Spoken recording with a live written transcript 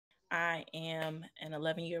I am an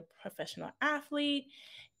 11-year professional athlete.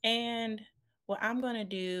 And what I'm going to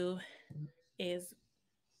do is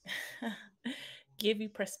give you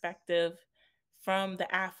perspective from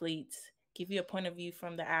the athletes, give you a point of view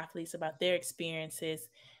from the athletes about their experiences,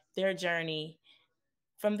 their journey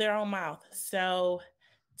from their own mouth. So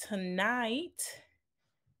tonight,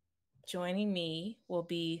 joining me will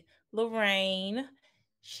be Lorraine.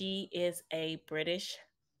 She is a British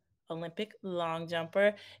Olympic long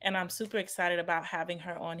jumper, and I'm super excited about having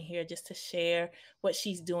her on here just to share what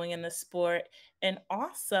she's doing in the sport. And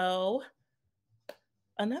also,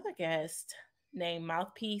 another guest named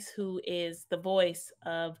Mouthpiece, who is the voice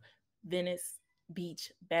of Venice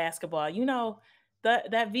Beach basketball. You know,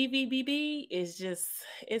 that VVBB is just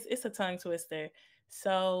it's a tongue twister.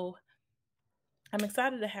 So I'm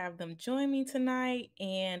excited to have them join me tonight,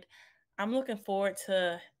 and I'm looking forward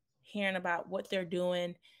to hearing about what they're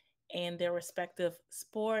doing and their respective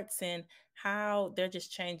sports and how they're just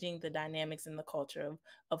changing the dynamics and the culture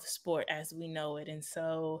of sport as we know it. And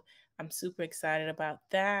so I'm super excited about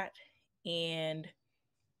that. And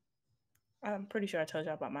I'm pretty sure I told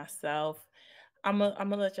y'all about myself. I'm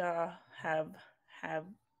gonna let y'all have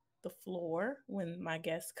the floor when my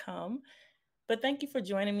guests come. But thank you for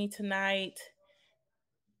joining me tonight.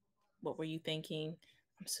 What were you thinking?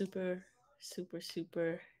 I'm super, super,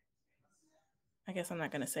 super. I guess I'm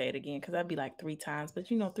not going to say it again because that'd be like 3 times, but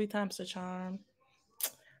you know, 3 times the charm.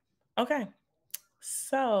 Okay.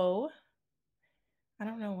 So I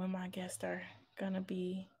don't know when my guests are going to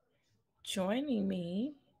be joining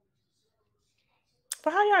me.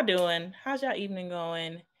 But how y'all doing? How's y'all evening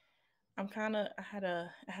going? I had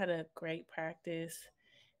a great practice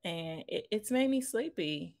and it's made me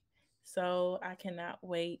sleepy. So I cannot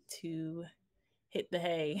wait to hit the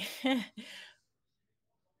hay.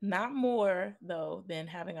 Not more, though, than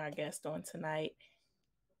having our guest on tonight.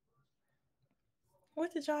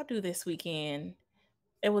 What did y'all do this weekend?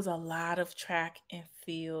 It was a lot of track and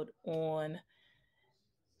field on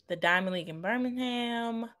the Diamond League in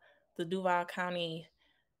Birmingham, the Duval County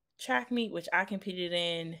track meet, which I competed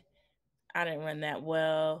in. I didn't run that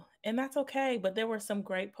well, and that's okay. But there were some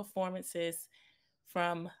great performances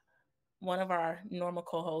from one of our normal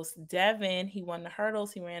co-hosts, Devin. He won the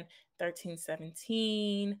hurdles. He ran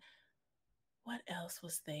 13:17. What else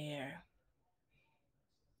was there?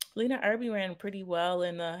 Lena Irby ran pretty well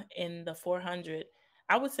in the 400.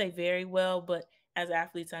 I would say very well, but as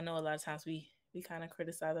athletes, I know a lot of times we kind of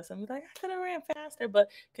criticize ourselves. We're like, I could have ran faster, but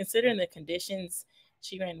considering the conditions,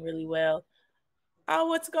 she ran really well. Oh,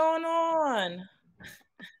 what's going on?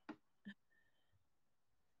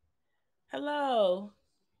 Hello.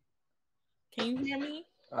 Can you hear me?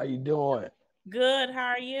 How you doing? Good. How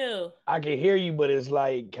are you? I can hear you, but it's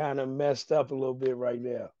like kind of messed up a little bit right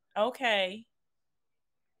now. Okay.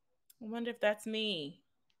 I wonder if that's me.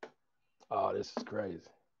 Oh, this is crazy.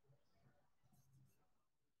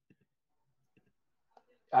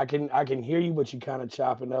 I can hear you, but you kind of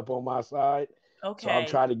chopping up on my side. So I'm Okay.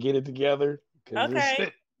 trying to get it together because this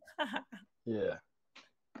Okay. yeah,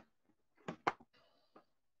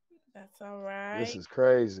 That's all this right. is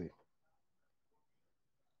crazy.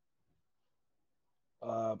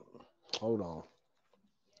 Uh, Hold on.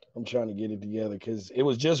 I'm trying to get it together because it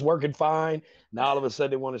was just working fine. Now all of a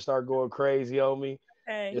sudden they want to start going crazy on me.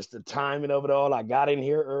 Okay. It's the timing of it all. I got in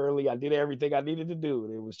here early. I did everything I needed to do,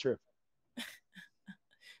 and it was tripping.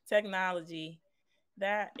 Technology.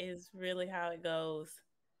 That is really how it goes.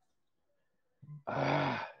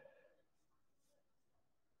 Ah,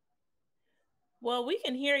 Well, we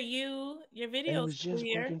can hear you. Your and it video's was just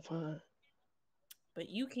clear, working fine. but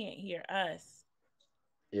you can't hear us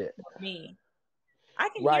Yeah. or me. I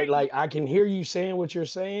can hear Right, you, like I can hear you saying what you're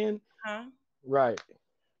saying. huh? Right.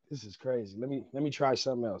 This is crazy. Let me try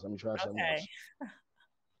something else. Let me try something Okay. else.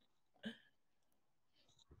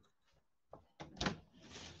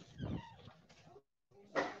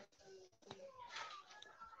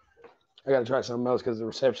 I gotta try something else because the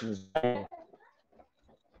reception is bad.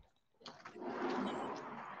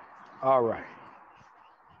 All right.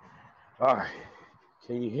 All right.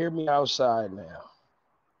 Can you hear me outside now?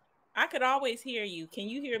 I could always hear you. Can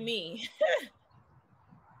you hear me?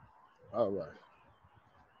 All right.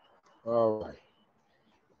 All right.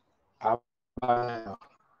 How about now?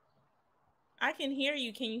 I can hear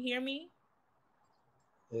you. Can you hear me?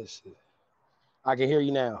 Let's see. I can hear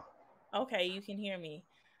you now. Okay, you can hear me.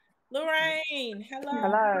 Lorraine, hello.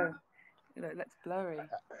 Hello. It looks blurry.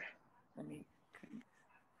 Let me.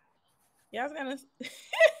 Yeah, I was gonna.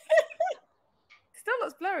 Still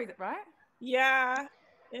looks blurry, right? Yeah,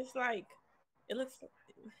 it's like it looks.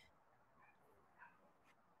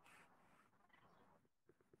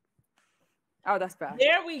 Oh, that's better.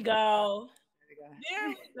 There we go. There we go. There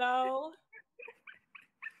we go.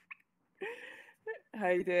 How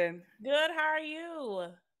you doing? Good. How are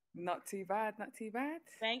you? Not too bad. Not too bad.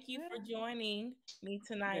 Thank you for joining me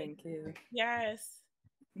tonight. Thank you. Yes.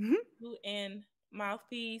 Mhm. You and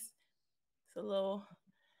Mouthpiece. It's a little.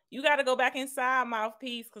 You got to go back inside,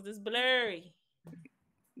 Mouthpiece, because it's blurry.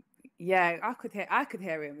 Yeah, I could hear. I could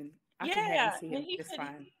hear him, and I could hear and Yeah, see and him he just said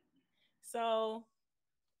fine. so.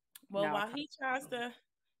 Well, Now I while can't. he tries to,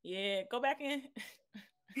 go back in.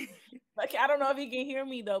 Like I don't know if he can hear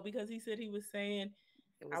me though because he said he was saying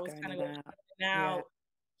It I was was going kind in of and out. going Yeah. out.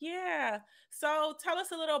 Yeah. So tell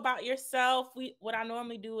us a little about yourself. What I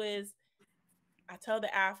normally do is I tell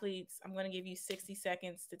the athletes I'm going to give you 60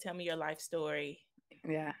 seconds to tell me your life story.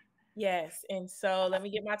 Yeah. Yes. And so let me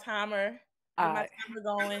get my timer. Get my timer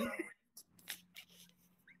going.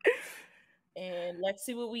 And let's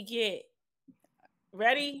see what we get.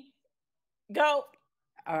 Ready? Go.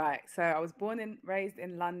 All right. So I was born and raised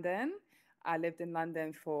in London. I lived in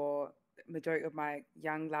London for the majority of my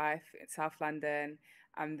young life in South London.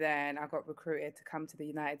 And then I got recruited to come to the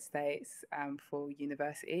United States for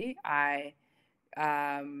university. I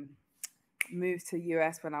moved to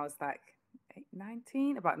US when I was like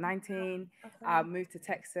 19, about 19. Okay. Moved to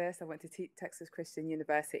Texas. I went to Texas Christian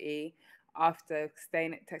University. After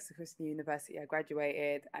staying at Texas Christian University, I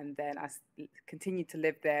graduated, and then I continued to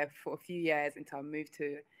live there for a few years until I moved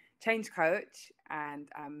to change coach, and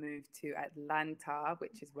I moved to Atlanta,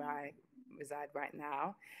 which is where I reside right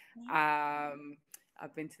now.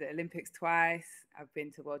 I've been to the Olympics twice. I've been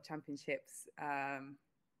to World Championships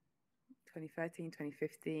 2013,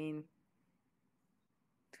 2015.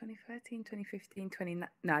 2013, 2015, 20...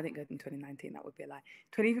 No, I didn't go in 2019. That would be a lie.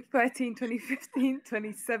 2013, 2015,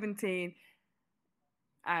 2017.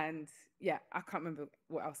 And yeah, I can't remember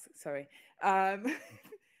what else. Sorry. I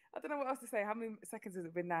don't know what else to say. How many seconds has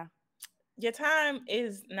it been now? Your time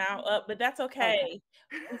is now up, but that's okay.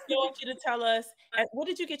 We still want you to tell us, what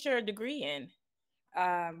did you get your degree in?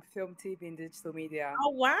 Film, TV, and digital media. Oh,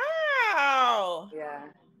 wow. Yeah.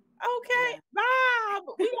 Okay, Bob,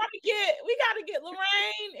 we gotta get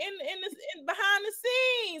Lorraine in behind the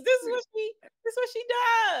scenes. This is what she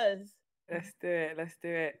does. Let's do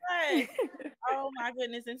it. Right. Oh my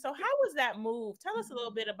goodness. And so how was that move? Tell us a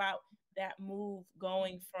little bit about that move,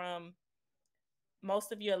 going from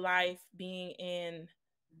most of your life being in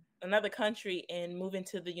another country and moving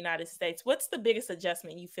to the United States. What's the biggest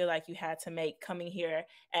adjustment you feel like you had to make coming here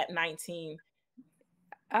at 19?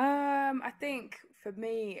 I think for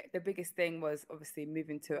me, the biggest thing was obviously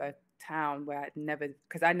moving to a town where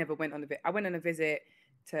because I never went on a visit. I went on a visit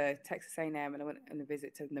to Texas A&M and I went on a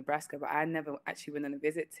visit to Nebraska, but I never actually went on a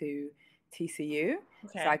visit to TCU.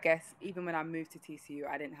 Okay. So I guess even when I moved to TCU,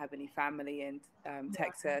 I didn't have any family in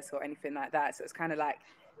Texas or anything like that. So it's kind of like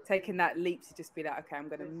taking that leap to just be like, okay, I'm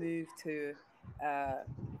going to move to a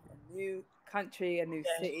new country, a new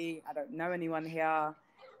city. I don't know anyone here.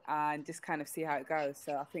 And just kind of see how it goes.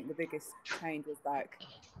 So I think the biggest change was like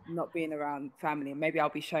not being around family. Maybe I'll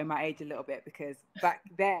be showing my age a little bit because back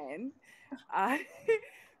then,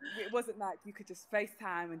 it wasn't like you could just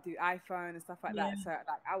FaceTime and do iPhone and stuff like that. So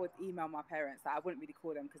like I would email my parents. Like, I wouldn't really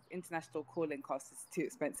call them because international calling costs is too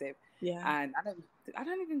expensive. Yeah. And I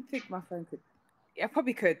don't even think my phone could. I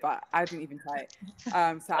probably could, but I didn't even try it.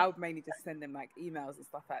 So I would mainly just send them like emails and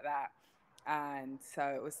stuff like that. And so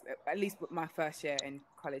it was at least my first year in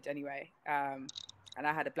college anyway. And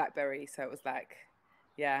I had a BlackBerry, so it was like,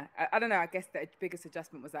 yeah, I don't know. I guess the biggest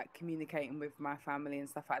adjustment was like communicating with my family and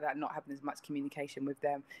stuff like that, not having as much communication with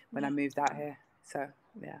them when I moved out here. So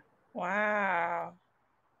yeah. Wow.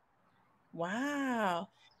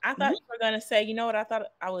 I thought you were going to say, you know what? I thought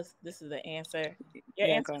this is the answer. Your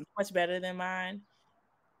answer is much better than mine.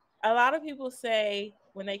 A lot of people say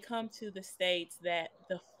when they come to the States that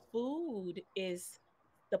the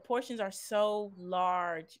portions are so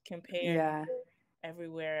large compared to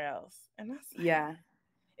everywhere else. And that's like,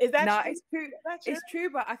 is that true? It's true. It's true,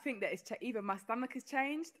 but I think that it's either my stomach has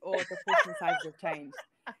changed or the portion sizes have changed.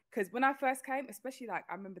 Because when I first came, especially like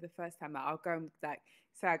I remember the first time that I'll go and like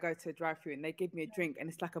say I go to a drive-through and they give me a drink and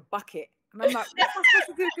it's like a bucket, and I'm like, what am I supposed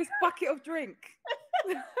to do with this bucket of drink?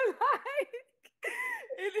 Like,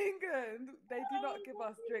 in England, they do not give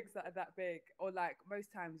us drinks that are that big. Or like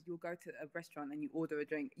most times you'll go to a restaurant and you order a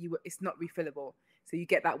drink, it's not refillable, so you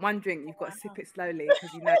get that one drink, you've got to sip it slowly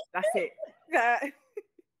because you know that's it.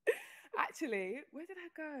 Actually, where did I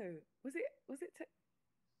go? Was it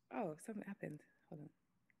oh, something happened. Hold on.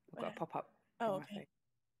 I've got a pop-up in my face.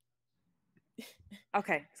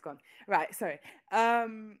 Okay, it's gone. Right, sorry. I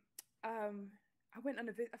went on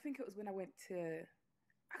a visit. I think it was when I went to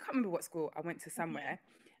I can't remember what school. I went to somewhere,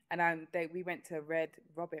 and we went to Red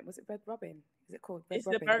Robin. Was it Red Robin? Is it called Red It's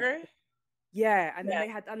Robin? the burger. Yeah, and then Yes.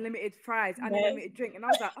 they had unlimited fries, Yes. unlimited drink, and I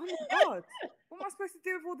was like, oh my god, what am I supposed to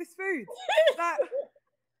do with all this food? Like,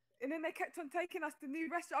 and then they kept on taking us to new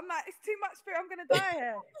restaurant. I'm like, it's too much food. I'm gonna die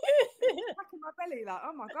here. It's back in my belly, like,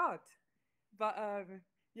 oh my god. But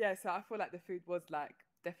yeah, so I feel like the food was like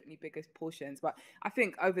definitely biggest portions. But I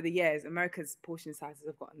think over the years, America's portion sizes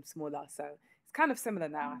have gotten smaller, so it's kind of similar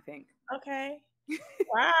now. I think. Okay.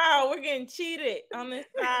 Wow, we're getting cheated on this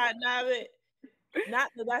side.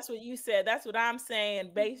 Not that that's what you said. That's what I'm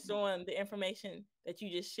saying based on the information that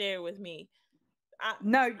you just shared with me.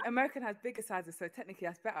 No, American has bigger sizes, so technically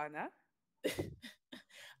that's better, no?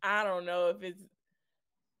 I don't know if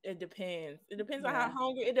it depends. It depends on how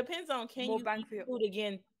hungry. It depends on more you bang eat for your food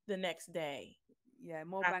again the next day. Yeah,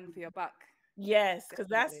 more bang for your buck. Yes, because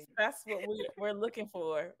that's what we're looking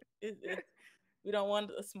for. We don't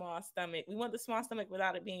want a small stomach. We want the small stomach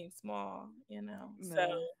without it being small, you know. No.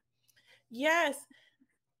 So yes,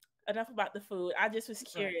 enough about the food. I just was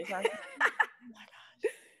curious. Right. Oh my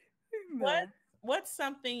gosh. No. What's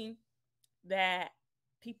something that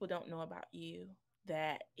people don't know about you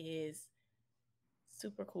that is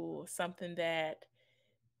super cool? Something that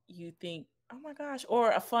you think, oh my gosh,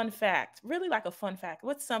 or a fun fact, really like a fun fact.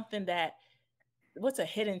 What's a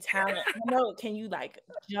hidden talent? I know, can you like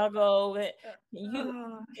juggle it?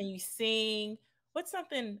 Can you sing? What's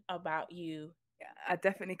something about you? I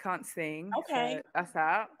definitely can't sing. Okay. So that's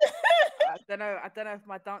out. I don't know if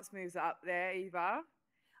my dance moves are up there either.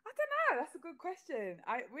 I don't know. That's a good question.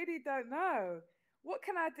 I really don't know. What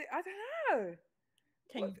can I do? I don't know.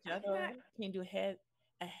 Can you juggle? Can you do a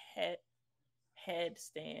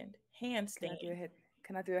handstand?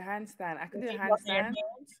 Can I do a handstand? I can do a handstand.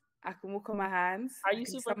 I can walk on my hands. Are you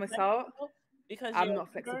super somersault? Because I'm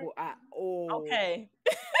not flexible at all. Okay.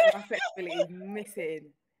 My flexibility is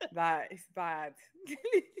missing. Like, it's bad. You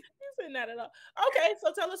said not at all. Okay,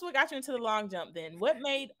 so tell us what got you into the long jump then. What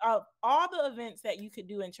made all the events that you could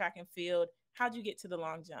do in track and field, how'd you get to the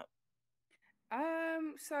long jump?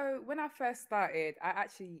 So when I first started, I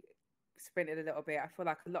actually sprinted a little bit. I feel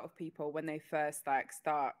like a lot of people, when they first like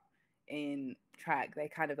start in track, they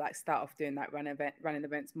kind of like start off doing that running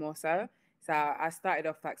events more so. So I started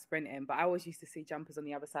off like sprinting, but I always used to see jumpers on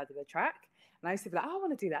the other side of the track, and I used to be like, oh, I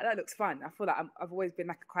want to do that. That looks fun. I feel like I've always been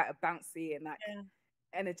like quite a bouncy and like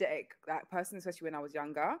energetic like person, especially when I was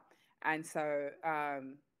younger. And so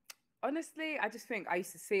honestly, I just think I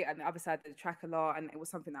used to see it on the other side of the track a lot, and it was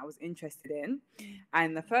something that I was interested in.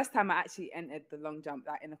 And the first time I actually entered the long jump,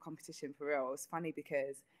 like in a competition for real, it was funny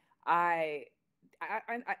because I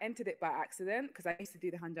entered it by accident because I used to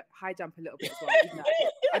do the high jump a little bit as well. Even though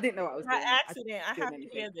I didn't know what I was doing. By accident, I have to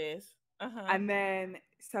hear this. And then,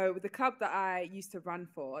 so the club that I used to run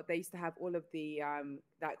for, they used to have all of the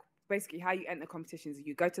like basically how you enter competitions.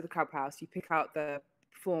 You go to the clubhouse, you pick out the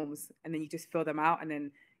forms, and then you just fill them out, and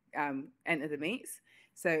then enter the meets.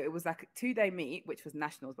 So it was like a 2-day meet, which was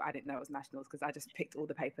nationals, but I didn't know it was nationals because I just picked all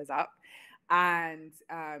the papers up. And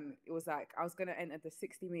it was like I was going to enter the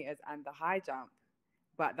 60 meters and the high jump,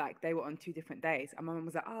 but like they were on 2 different days. And my mum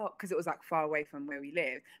was like, oh, because it was like far away from where we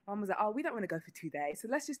live. My mum was like, oh, we don't want to go for 2 days, so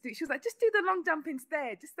let's just do. She was like, just do the long jump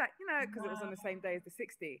instead, just like, you know, because it was on the same day as the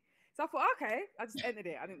 60. So I thought, okay, I just entered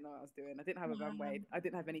it. I didn't know what I was doing. I didn't have a runway. I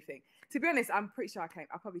didn't have anything. To be honest, I'm pretty sure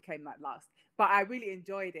I probably came like last, but I really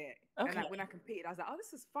enjoyed it. Okay. And like when I competed, I was like, oh,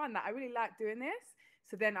 this is fun. Like I really like doing this.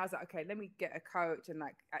 So then I was like, okay, let me get a coach and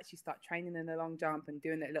like actually start training in the long jump and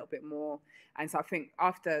doing it a little bit more. And so I think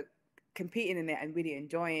after competing in it and really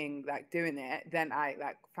enjoying like doing it, then I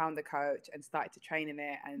like found a coach and started to train in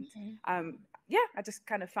it. And yeah, I just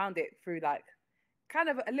kind of found it through like kind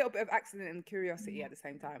of a little bit of accident and curiosity at the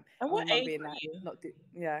same time. And what age were you?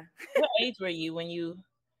 What age were you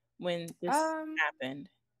when this happened?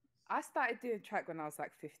 I started doing track when I was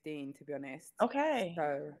like 15, to be honest. Okay.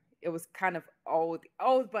 So it was kind of old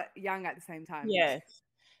but young at the same time. Yes.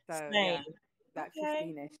 So same. Yeah, like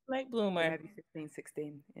 15-ish. Late bloomer. Maybe 15,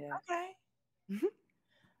 16. Yeah. Okay.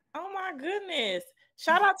 Oh my goodness.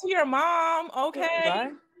 Shout out to your mom. Okay.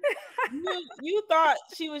 Right? you thought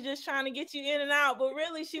she was just trying to get you in and out, but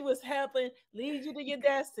really she was helping lead you to your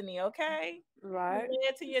destiny, okay? Right.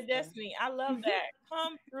 Lead to your destiny. I love that.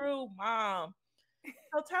 Come through, mom.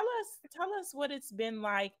 So tell us what it's been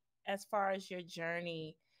like as far as your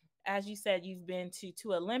journey. As you said, you've been to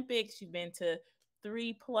 2 Olympics, you've been to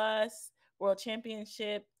 3+ World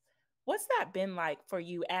Championship. What's that been like for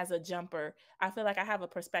you as a jumper? I feel like I have a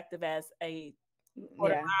perspective as a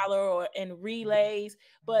quarter miler or in relays,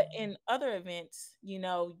 but in other events, you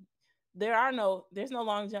know, there's no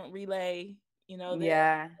long jump relay, You know,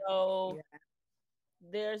 Yeah. no,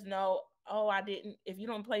 there's no, oh, I didn't, if you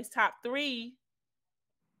don't place top 3,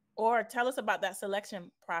 or tell us about that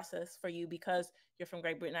selection process for you, because you're from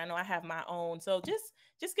Great Britain. I know I have my own. So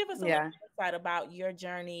just give us a little insight about your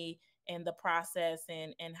journey and the process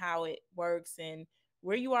and how it works and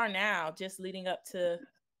where you are now, just leading up to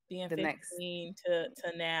being The 15 to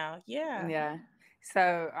now. Yeah. Yeah.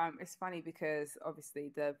 So it's funny because obviously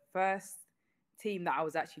the first team that I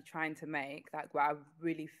was actually trying to make, like where I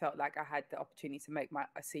really felt like I had the opportunity to make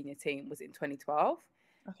a senior team, was in 2012.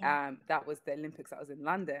 Okay. That was the Olympics that was in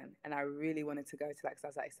London, and I really wanted to go to, like, 'cause I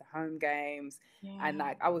was like, it's the home games, and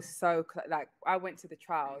like I was so like I went to the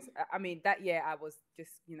trials. I mean, that year I was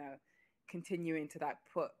just, you know, continuing to like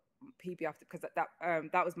put PB after, because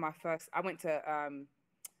that was my first. I went to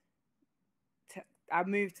I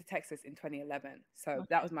moved to Texas in 2011, so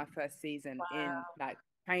that was my first season in like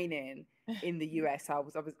training in the US. So I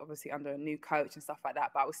was obviously under a new coach and stuff like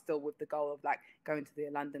that, but I was still with the goal of like going to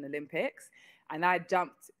the London Olympics. And I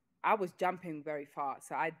was jumping very fast.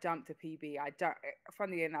 So I jumped a PB.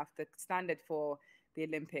 Funnily enough, the standard for the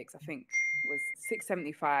Olympics, I think, was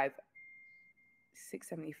 675.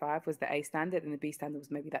 675 was the A standard, and the B standard was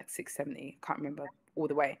maybe like 670. Can't remember all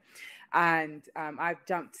the way. And I've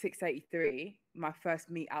jumped 683, my first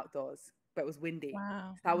meet outdoors, but it was windy.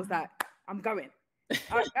 Wow. So I was like, I'm going.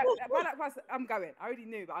 I'm going. I already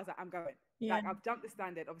knew, but I was like, I'm going. Yeah. Like, I've jumped the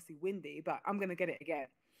standard, obviously windy, but I'm going to get it again.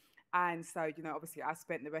 And so, you know, obviously I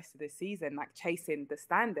spent the rest of the season like chasing the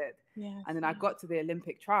standard. Yes. And then I got to the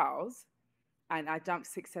Olympic trials and I jumped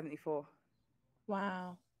 674.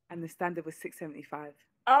 Wow. And the standard was 675.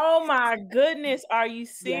 Oh my goodness. Are you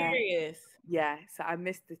serious? Yeah. So I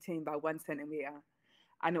missed the team by 1 centimeter.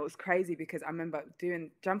 And it was crazy because I remember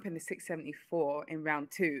jumping the 674 in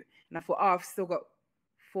round 2. And I thought, oh, I've still got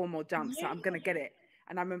 4 more jumps. So I'm going to get it.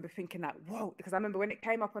 And I remember thinking like, whoa, because I remember when it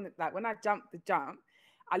came up on like when I jumped the jump,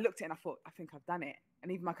 I looked at it and I thought, I think I've done it. And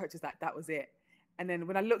even my coach was like, that was it. And then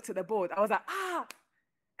when I looked at the board, I was like,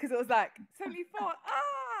 because it was like 74,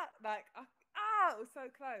 like, it was so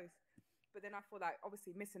close. But then I thought, like,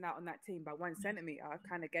 obviously missing out on that team by 1 centimeter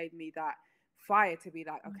kind of gave me that fire to be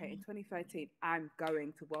like, okay, in 2013, I'm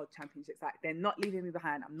going to World Championships. Like, they're not leaving me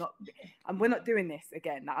behind. We're not doing this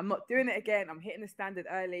again. Like, I'm not doing it again. I'm hitting the standard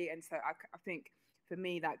early. And so I think for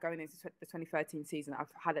me, like going into the 2013 season, I've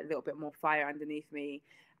had a little bit more fire underneath me.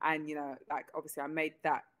 And, you know, like, obviously I made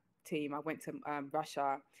that team. I went to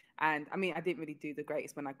Russia. And I mean, I didn't really do the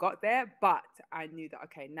greatest when I got there, but I knew that,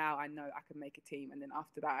 okay, now I know I can make a team. And then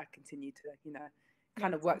after that, I continued to, you know,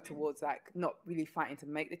 kind of work towards like not really fighting to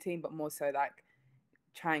make the team, but more so like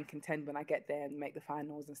try and contend when I get there and make the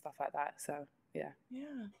finals and stuff like that. So, yeah.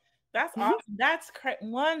 Yeah. That's awesome. That's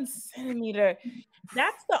 1 centimeter.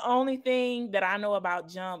 That's the only thing that I know about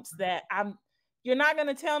jumps that you're not going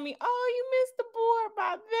to tell me, oh, you missed the board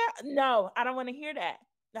by that. No, I don't want to hear that.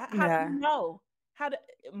 How do you know?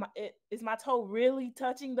 Is my toe really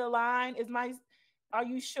touching the line? Are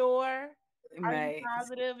you sure? Are you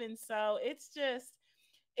positive? And so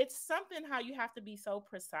it's something how you have to be so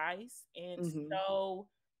precise and so,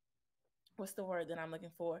 what's the word that I'm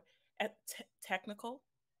looking for? Technical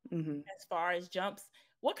as far as jumps.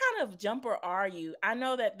 What kind of jumper are you? I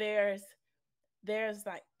know that there's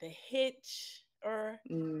like the hitch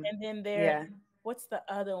and then there's what's the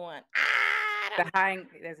other one? The hang,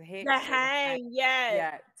 there's a hitch. The hang, yes.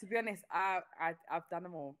 Yeah. To be honest, I've done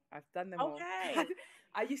them all. I've done them all.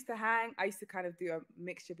 I used to hang. I used to kind of do a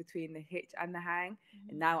mixture between the hitch and the hang,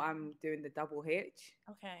 and now I'm doing the double hitch.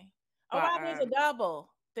 Okay. But, there's a double.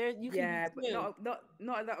 There you can. Yeah, but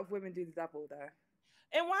not a lot of women do the double though.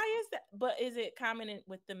 And why is that? But is it common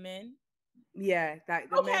with the men? Yeah, like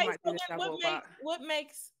the men might do the double. What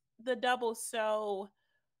makes the double so?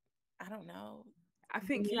 I don't know. I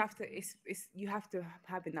think you have to. You have to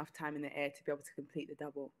have enough time in the air to be able to complete the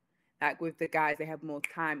double. Like with the guys, they have more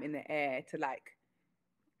time in the air to like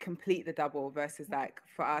complete the double versus like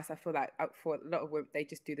for us. I feel like for a lot of women, they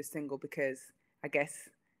just do the single because I guess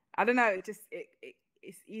I don't know.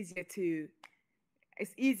 It's easier to.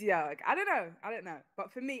 It's easier. Like, I don't know.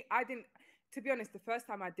 But for me, I didn't. To be honest, the first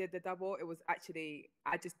time I did the double, it was actually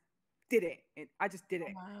I just did it. I just did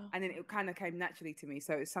it. Wow. And then it kind of came naturally to me.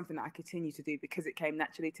 So it's something that I continue to do because it came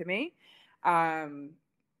naturally to me.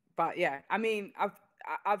 But yeah, I mean,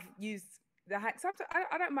 I've used the hang. Sometimes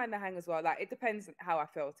I don't mind the hang as well. Like it depends how I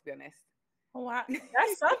feel, to be honest. Oh, wow.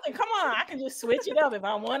 That's something. Come on, I can just switch it up. If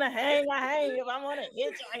I want to hang, I hang. If I want to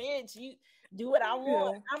hitch, I hitch. You do what I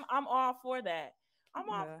want. Yeah. I'm all for that. I'm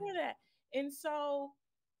all for that. And so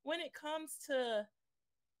when it comes to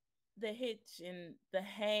the hitch and the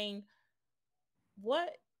hang,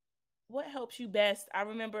 what what helps you best? I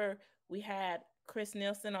remember we had Chris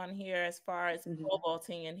Nielsen on here as far as pole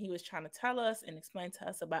vaulting, and he was trying to tell us and explain to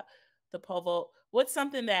us about the pole vault. What's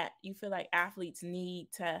something that you feel like athletes need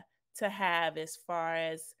to have as far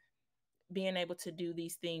as being able to do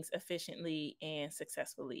these things efficiently and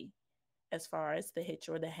successfully, as far as the hitch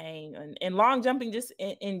or the hang, and long jumping just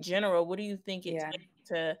in general? What do you think it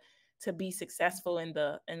takes to be successful in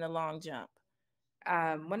the long jump?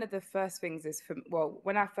 One of the first things is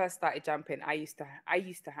when I first started jumping, I used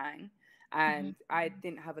to hang, and I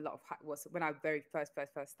didn't have a lot of height. When I very first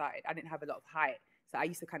started, I didn't have a lot of height, so I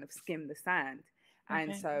used to kind of skim the sand.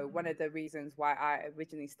 And so one of the reasons why I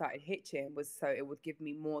originally started hitching was so it would give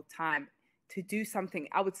me more time to do something.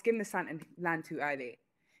 I would skim the sand and land too early.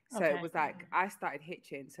 So it was like I started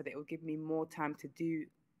hitching so that it would give me more time to do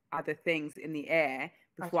other things in the air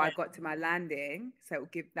before I got to my landing. So it would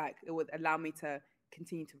it would allow me to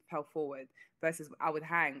continue to propel forward, versus I would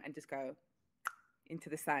hang and just go into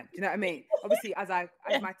the sand. Do you know what I mean? Obviously, as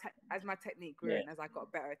my technique grew and as I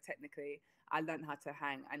got better technically, I learned how to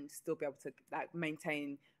hang and still be able to like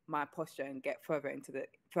maintain my posture and get further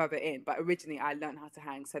in. But originally, I learned how to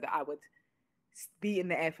hang so that I would be in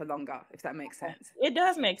the air for longer, if that makes sense. It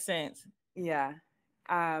does make sense. Yeah.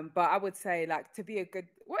 But I would say like to be a good,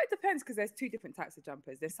 it depends, because there's two different types of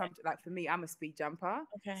jumpers. There's some, like for me, I'm a speed jumper.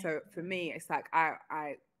 So for me, it's like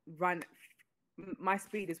I run, my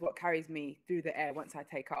speed is what carries me through the air once I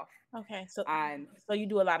take off. So you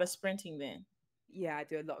do a lot of sprinting then? Yeah, I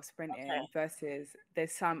do a lot of sprinting, versus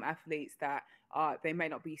there's some athletes that they may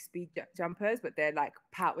not be speed jumpers, but they're like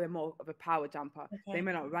they're more of a power jumper. They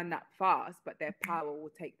may not run that fast, but their power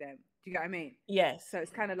will take them. Do you get what I mean? Yes. So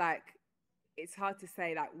it's kind of like, it's hard to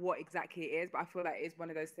say like what exactly it is, but I feel like it's one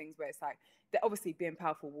of those things where it's like obviously being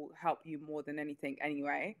powerful will help you more than anything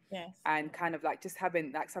anyway. Yes. And kind of like just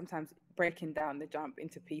having like sometimes breaking down the jump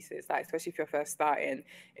into pieces, like especially if you're first starting,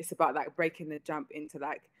 it's about like breaking the jump into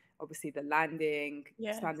like obviously the landing,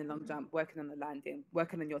 standing long jump, working on the landing,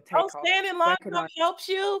 working on your takeoff. Standing long jump helps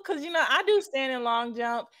you, because I do standing long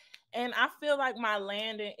jump, and I feel like my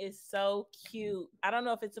landing is so cute. I don't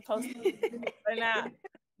know if it's supposed to be or not,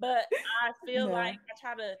 but I feel like I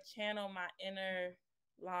try to channel my inner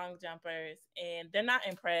long jumpers, and they're not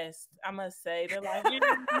impressed, I must say. They're like,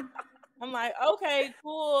 I'm like, okay,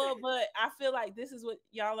 cool, but I feel like this is what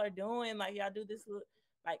y'all are doing. Like y'all do this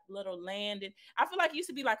little landing. I feel like it used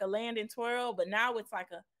to be like a land and twirl, but now it's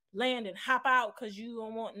like a land and hop out because you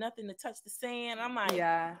don't want nothing to touch the sand. I'm like,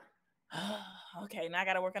 okay, now I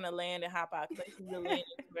got to work on the land and hop out because I used to do the land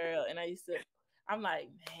and twirl, and I'm like,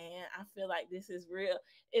 man, I feel like this is real.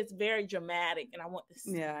 It's very dramatic, and I want to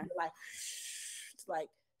see it's like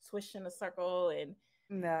swish in a circle and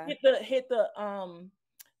hit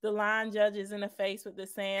the line judges in the face with the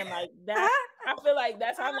sand like that. I feel like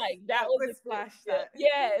that's how that was a splash.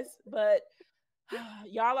 Yes, but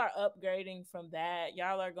y'all are upgrading from that.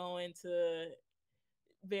 Y'all are going to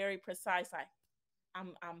very precise. Like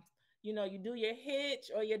I'm you do your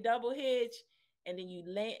hitch or your double hitch, and then you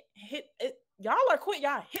hit it. Y'all are quick.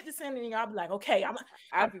 Y'all hit the sand, and y'all be like, okay,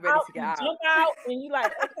 I'll be ready to get out. Jump out, and you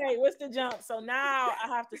like, okay, what's the jump? So now I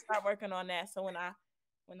have to start working on that. So when I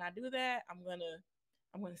do that, I'm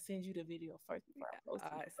gonna send you the video first before I post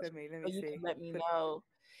it. Send me. Let me see. Let me know.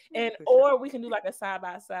 And or we can do like a side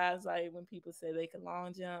by side, like when people say they can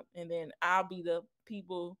long jump, and then I'll be the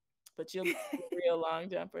people, but you'll be the real long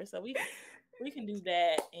jumper. So we can do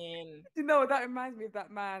that. And that reminds me of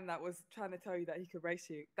that man that was trying to tell you that he could race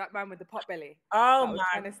you. That man with the pot belly. Oh my!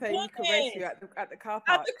 Trying to say he could race you at the car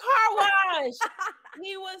park. At the car wash.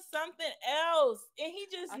 He was something else, and he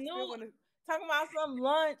just talking about some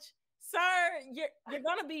lunch. Sir, you're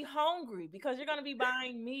gonna be hungry because you're gonna be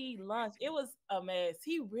buying me lunch. It was a mess.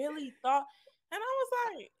 He really thought, and I was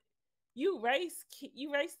like, "You race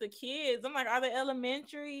the kids." I'm like, "Are they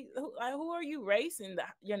elementary? Who are you racing?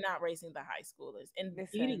 You're not racing the high schoolers and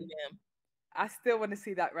beating them." I still want to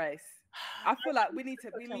see that race. I feel like we need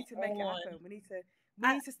to make it happen. We need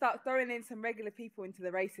to start throwing in some regular people into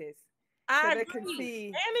the races. I agree.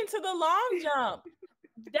 And into the long jump.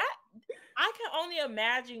 That I can only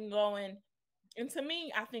imagine going, and to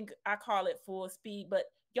me, I think I call it full speed,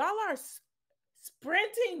 but y'all are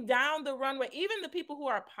sprinting down the runway. Even the people who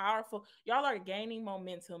are powerful, y'all are gaining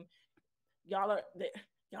momentum. You gotta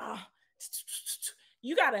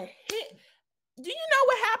hit. Do you know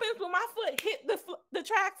what happens when my foot hit the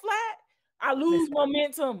track flat? I lose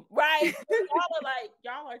momentum, right?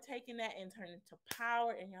 y'all are taking that and turning to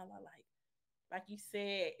power, and y'all are like you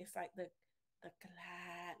said, it's like the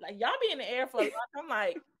glide. Like y'all be in the air for a lot. I'm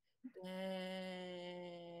like, dang.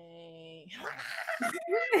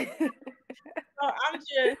 So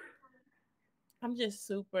I'm just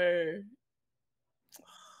super.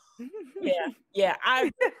 Yeah. I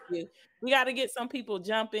agree with you. We got to get some people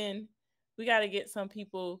jumping. We got to get some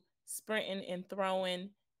people sprinting and throwing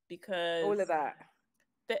because all of that.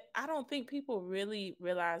 I don't think people really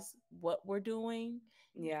realize what we're doing,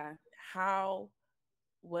 Yeah. how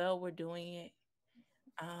well we're doing it.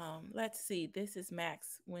 Let's see. This is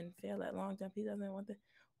Max Winfield at long jump. He doesn't want the.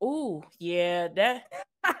 Oh, yeah,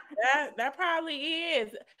 that probably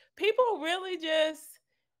is. People really just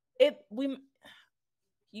it.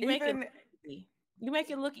 You make it Even look easy. You make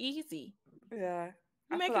it look easy. yeah, You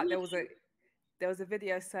I make feel it like look there was a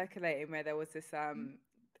video circulating where there was this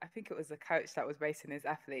I think it was a coach that was racing his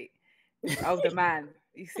athlete, this older man.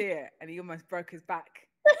 You see it, and he almost broke his back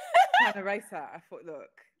trying to race her. I thought, look,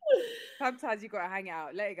 sometimes you got to hang it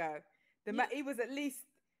out, let it go. He was at least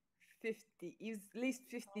 50. He was at least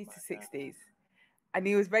 50 to 60s. And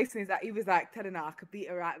he was racing he was like telling her I could beat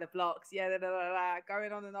her out of the blocks,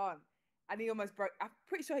 going on and on. And he almost broke. I'm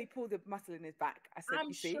pretty sure he pulled a muscle in his back. I said, I'm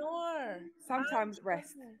you see, sure. sometimes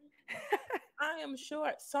rest. I am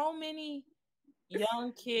sure. So many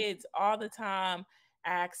young kids all the time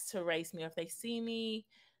ask to race me. If they see me,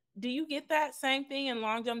 do you get that same thing in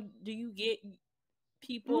long jump? Do you get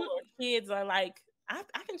people or kids are like, I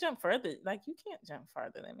can jump further. Like, you can't jump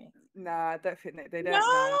further than me. Nah, I don't think they don't No.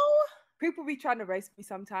 know. People be trying to race me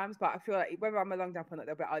sometimes, but I feel like whether I'm a long jump or not,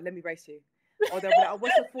 they'll be like, oh, let me race you. Or they'll be like, oh,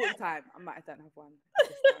 what's your 40 time? I'm like, I don't have one.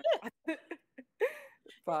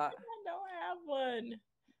 But I don't have one.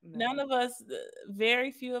 no. None of us,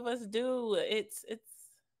 very few of us do. It's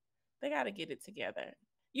they got to get it together.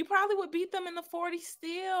 You probably would beat them in the 40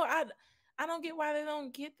 still. I don't get why they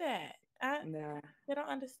don't get that. They don't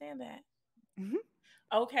understand that. Mm-hmm.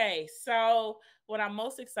 Okay, so what I'm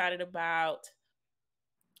most excited about,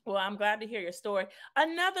 well, I'm glad to hear your story.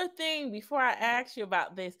 Another thing before I ask you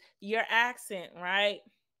about this, your accent, right?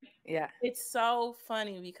 Yeah. It's so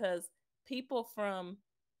funny because people from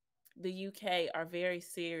the UK are very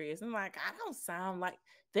serious. I'm like, I don't sound like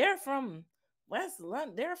they're from West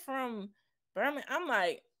London. They're from Birmingham. I'm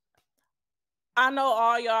like, I know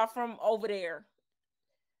all y'all from over there.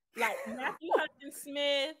 Like Matthew Hudson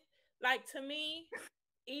Smith. Like to me,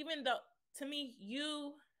 even though to me,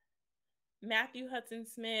 you, Matthew Hudson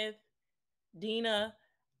Smith, Dina,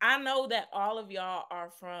 I know that all of y'all are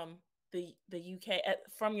from the UK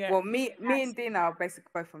from your. Well, me and Dina are basically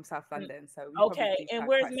both from South London, so we okay. probably do And sound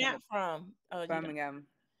where's quite Matt similar. from? Oh, Birmingham.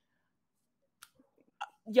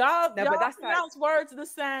 Y'all but that's pronounce words the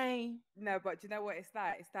same. No, but do you know what it's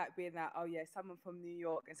like? It's like being that, oh yeah, someone from New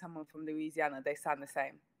York and someone from Louisiana, they sound the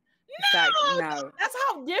same. It's no. That's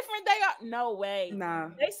how different they are. No way.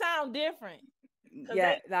 No. They sound different.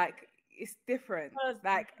 Yeah, like it's different.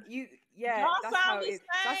 Like that's how it is.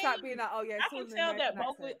 That's like being like, oh yeah, it's all an American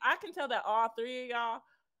accent. I can tell that all three of y'all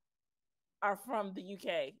are from the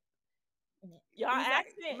UK. Y'all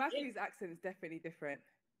accent. Matthew's accent is definitely different.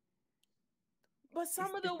 But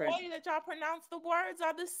some of the way that y'all pronounce the words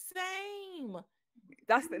are the same.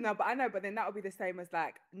 But I know, but then that would be the same as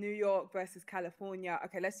like New York versus California.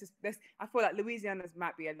 Okay, let's I feel like Louisiana's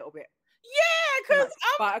might be a little bit. Yeah,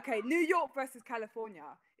 but okay, New York versus California,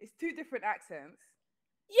 it's two different accents.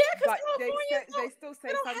 Yeah, because California, they still say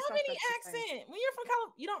they don't have any accent. When you're from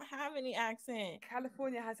California, you don't have any accent.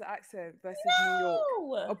 California has an accent versus New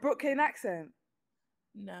York. A Brooklyn accent.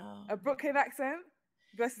 No. A Brooklyn accent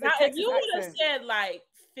versus now, a Texas accent. If you would have said like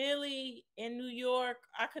Philly in New York,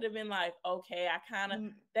 I could have been like, okay, I kind of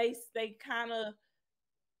they kind of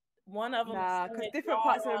one of them. Nah, because different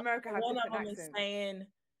parts of America have different accents. One of them is saying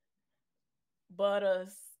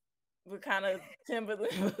Butters with kind of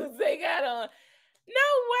Timberland they got on.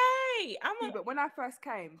 No way! But when I first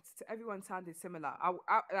came, everyone sounded similar. I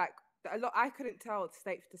like a lot. I couldn't tell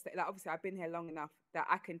state to state. Like obviously, I've been here long enough that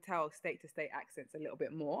I can tell state to state accents a little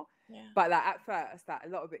bit more. Yeah. But like at first, like a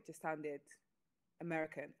lot of it just sounded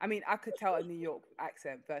American. I mean, I could tell a New York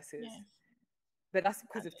accent versus. Yeah. But that's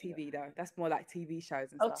because of TV, though. That's more like TV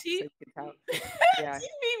shows and stuff. TV? So you can tell. Yeah. TV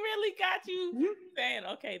really got you saying,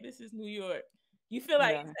 "Okay, this is New York." You feel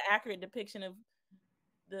like it's an accurate depiction of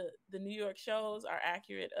the New York shows are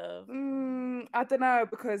accurate of. I don't know,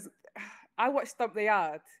 because I watched Stomp the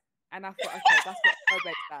Yard and I thought, okay, that's what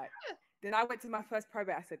probate's like. Then I went to my first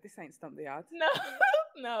probate. I said, this ain't Stomp the Yard.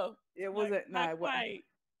 No, it wasn't. Not quite.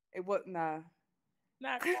 It was no.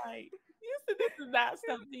 Not quite. You said this is not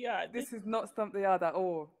Stomp the Yard. This is not Stomp the Yard at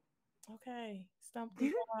all. Okay, Stomp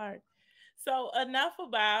the Yard. So enough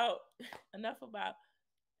about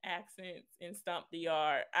accents in Stomp the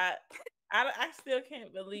Yard. I still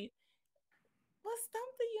can't believe. What's Stomp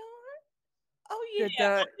the Yard? Oh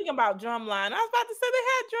yeah, I'm thinking about Drumline. I was about to say they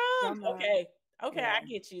had drums. Okay, Okay, Yeah. I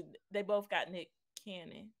get you. They both got Nick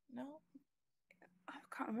Cannon. No, I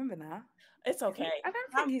can't remember now. it's Is he? okay. I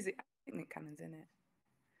don't think I think Nick Cannon's in it.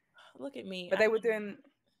 Look at me. But they were doing.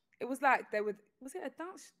 It was like they would. Was it a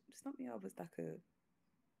dance? It's not me. It was like a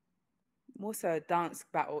more so a dance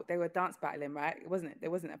battle. They were dance battling, right? It wasn't.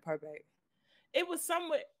 There wasn't a probate. It was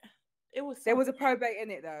somewhere. It was There some. was a probate in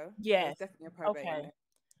it though. There was Yes. definitely a probate in Okay. it.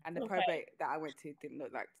 And the Okay. probate that I went to didn't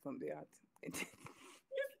look like somebody else. It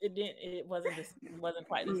didn't. It wasn't. It wasn't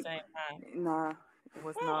quite the same time. No, it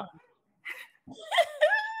was not.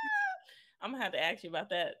 I'm gonna have to ask you about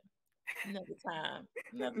that another time.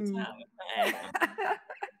 Another time.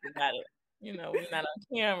 Got it. You know, we're not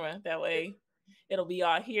on camera. That way, it'll be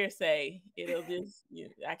all hearsay. It'll just.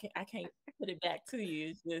 I can't put it back to you.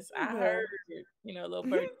 It's just I heard. You know, little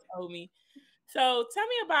birdie told me. So tell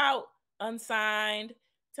me about Unsigned.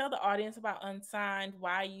 Tell the audience about Unsigned.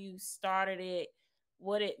 Why you started it.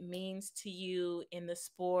 What it means to you in the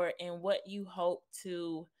sport, and what you hope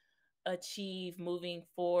to achieve moving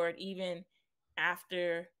forward, even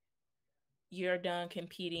after you're done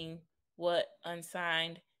competing. What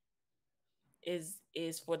Unsigned is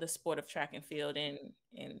for the sport of track and field and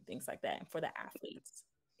things like that, and for the athletes.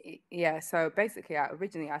 Yeah, so basically,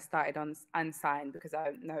 originally I started on Unsigned because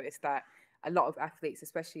I noticed that a lot of athletes,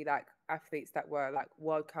 especially like athletes that were like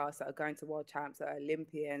world class, that are going to world champs, that are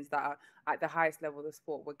Olympians, that are at the highest level of the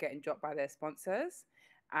sport, were getting dropped by their sponsors.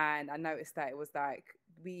 And I noticed that it was like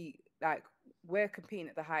we're competing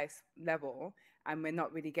at the highest level and we're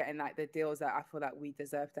not really getting like the deals that I feel like we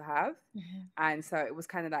deserve to have. Mm-hmm. And so it was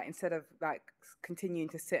kind of like, instead of like continuing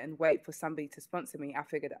to sit and wait for somebody to sponsor me, I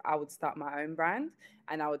figured I would start my own brand,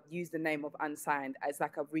 and I would use the name of Unsigned as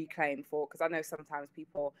like a reclaim for, because I know sometimes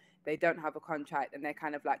people, they don't have a contract and they're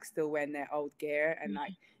kind of like still wearing their old gear, and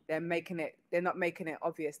like they're not making it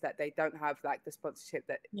obvious that they don't have like the sponsorship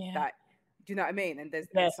that do you know what I mean? And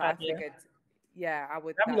so I figured, I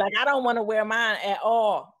would. I'd be like, I don't want to wear mine at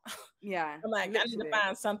all. Yeah. I'm like, literally. I need to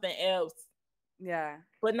find something else. Yeah.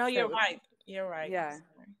 But no, you're right. You're right. Yeah.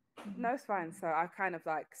 No, it's fine. So I kind of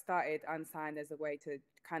like started Unsigned as a way to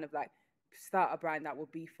kind of like start a brand that will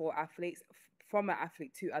be for athletes, from an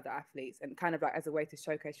athlete to other athletes, and kind of like as a way to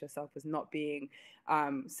showcase yourself as not being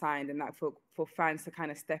signed, and like for fans to kind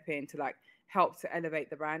of step in to like help to elevate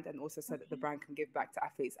the brand, and also so that the brand can give back to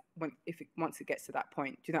athletes once it gets to that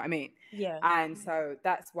point. Do you know what I mean? Yeah. And so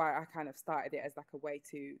that's why I kind of started it, as like a way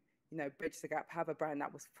to, bridge the gap, have a brand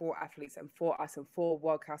that was for athletes and for us and for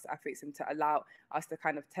world class athletes, and to allow us to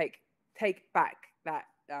kind of take back that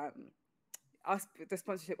the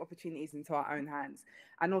sponsorship opportunities into our own hands,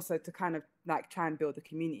 and also to kind of like try and build a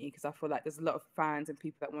community, because I feel like there's a lot of fans and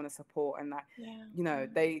people that want to support, and like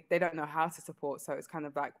they don't know how to support. So it's kind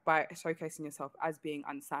of like, by showcasing yourself as being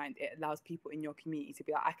Unsigned, it allows people in your community to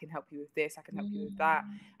be like, I can help you with this, I can help you with that.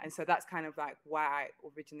 And so that's kind of like why I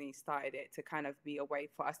originally started it, to kind of be a way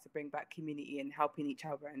for us to bring back community and helping each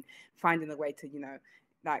other and finding a way to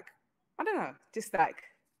like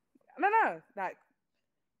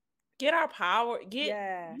get our power,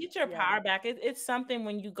 get your power back. It's something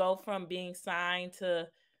when you go from being signed to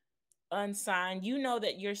Unsigned, you know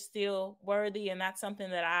that you're still worthy. And that's something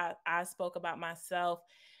that I spoke about myself.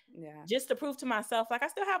 Yeah. Just to prove to myself, like, I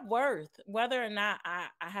still have worth, whether or not I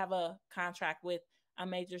have a contract with a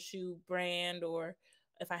major shoe brand, or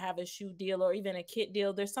if I have a shoe deal, or even a kit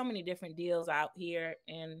deal. There's so many different deals out here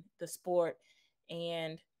in the sport.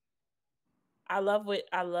 And I love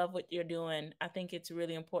what you're doing. I think it's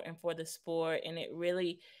really important for the sport, and it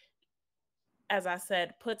really, as I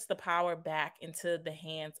said, puts the power back into the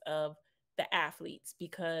hands of the athletes.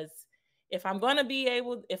 Because if I'm going to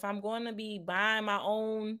be buying my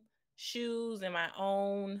own shoes and my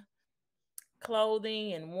own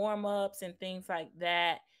clothing and warm-ups and things like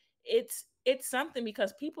that, it's something,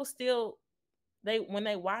 because people still, when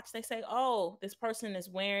they watch, they say, oh, this person is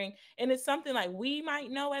wearing, and it's something like we might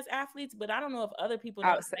know as athletes, but I don't know if other people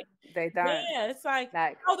know. Like, they don't. Yeah, it's like,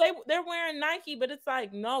 oh, they're wearing Nike, but it's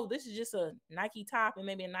like, no, this is just a Nike top and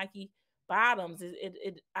maybe a Nike bottoms.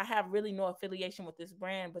 I have really no affiliation with this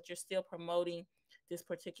brand, but you're still promoting this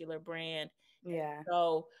particular brand. Yeah. And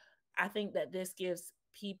so I think that this gives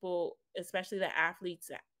people, especially the athletes,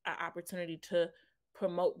 an opportunity to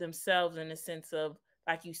promote themselves, in the sense of,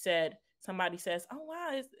 like you said, somebody says, oh,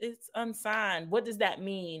 wow, it's Unsigned. What does that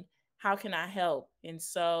mean? How can I help? And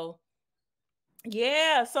so,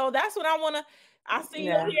 yeah, so that's what I want to, I see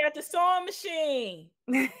you here at the sewing machine.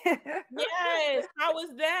 Yes. How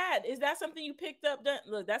was that? Is that something you picked up?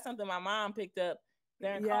 Look, that's something my mom picked up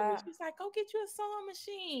during COVID. She's like, go get you a sewing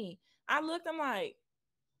machine. I looked, I'm like,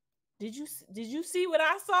 did you see what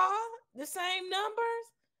I saw? The same numbers?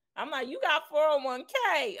 I'm like, you got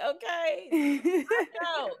 401k, okay? I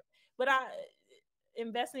know, but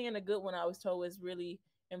investing in a good one, I was told, is really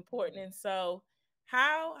important. And so,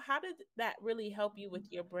 how did that really help you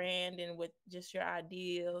with your brand and with just your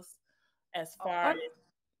ideals as far as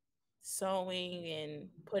sewing and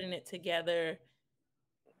putting it together?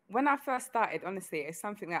 When I first started, honestly, it's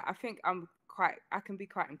something that I think I can be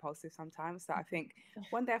quite impulsive sometimes. So I think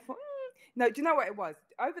one day I thought, no, do you know what it was?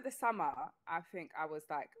 Over the summer, I think I was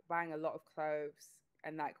like buying a lot of clothes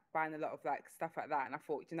and like buying a lot of like stuff like that. And I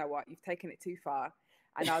thought, you know what, you've taken it too far.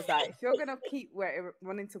 And I was like, if you're going to keep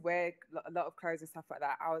wanting to wear a lot of clothes and stuff like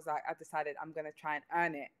that, I was like, I decided I'm going to try and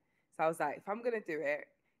earn it. So I was like, if I'm going to do it,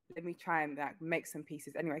 let me try and like make some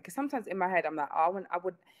pieces anyway. Because sometimes in my head, I'm like,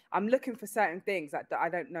 I'm looking for certain things that I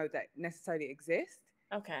don't know that necessarily exist.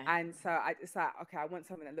 Okay. And so I just like, okay, I want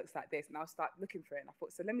something that looks like this, and I'll start looking for it. And I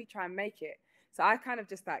thought, so let me try and make it. So I kind of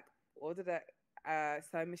just like ordered a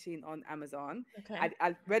sewing machine on Amazon. Okay.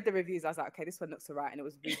 I read the reviews. I was like, okay, this one looks all right, and it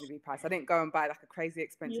was reasonably priced. I didn't go and buy like a crazy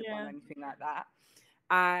expensive one or anything like that.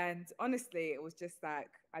 And honestly, it was just like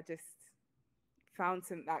I just found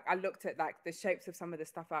some, like I looked at like the shapes of some of the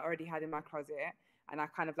stuff I already had in my closet, and I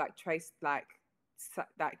kind of like traced like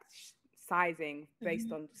sizing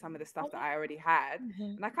based on some of the stuff that I already had.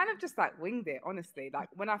 And I kind of just like winged it, honestly. Like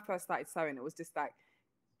when I first started sewing, it was just like,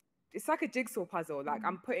 it's like a jigsaw puzzle. Like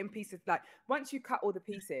I'm putting pieces, like once you cut all the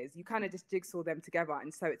pieces, you kind of just jigsaw them together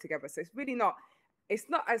and sew it together. So it's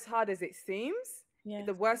not as hard as it seems. Yes.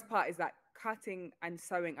 The worst part is like cutting and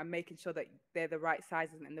sewing and making sure that they're the right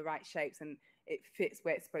sizes and the right shapes and it fits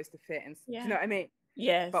where it's supposed to fit. And do you know what I mean?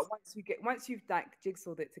 Yes. But once you've like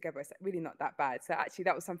jigsawed it together, it's really not that bad. So actually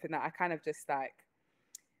that was something that I kind of just like,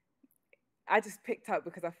 I just picked up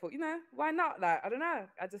because I thought, you know, why not? Like, I don't know.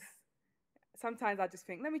 Sometimes I just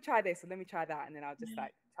think, let me try this or let me try that. And then I'll just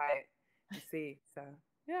like try it and see. So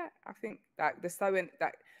yeah, I think like the sewing,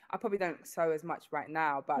 that I probably don't sew as much right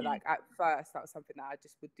now, but like at first that was something that I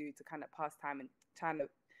just would do to kind of pass time and trying to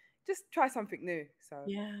just try something new. So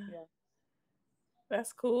yeah.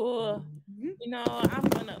 That's cool. You know,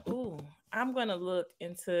 I'm gonna look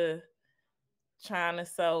into trying to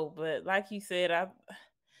sew, but like you said,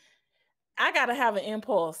 I gotta have an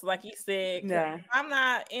impulse, like you said. Yeah. I'm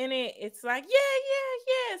not in it. It's like,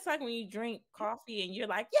 yeah. It's like when you drink coffee and you're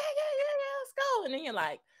like, yeah, let's go. And then you're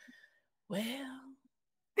like, well,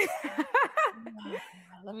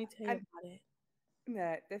 let me tell you about it.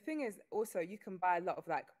 Yeah, the thing is also you can buy a lot of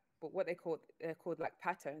like what they're called like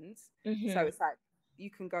patterns. So it's like you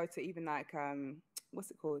can go to even like what's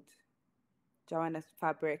it called? Joanna's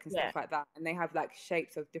Fabric and stuff like that. And they have like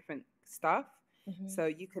shapes of different stuff. So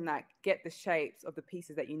you can like get the shapes of the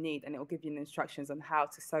pieces that you need and it will give you the instructions on how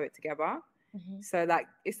to sew it together. So like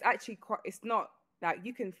it's actually it's not like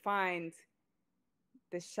you can find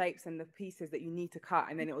the shapes and the pieces that you need to cut,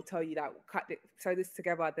 and then it will tell you that sew this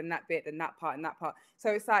together, then that bit, then that part and that part. So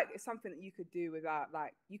it's like it's something that you could do without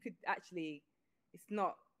like you could actually, it's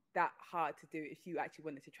not that hard to do if you actually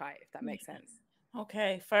wanted to try it, if that makes sense.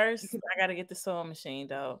 Okay, first I gotta get the sewing machine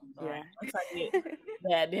though. All right. Once I get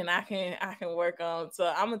that, then I can work on.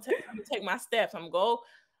 So I'm gonna take my steps. I'm gonna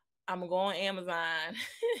go on Amazon.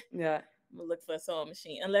 Yeah. I'm gonna look for a sewing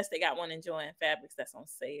machine unless they got one in Joann Fabrics that's on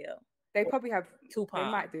sale. They probably have coupon.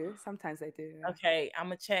 They might do. Sometimes they do. Yeah. Okay, I'm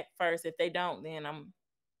gonna check first. If they don't, then I'm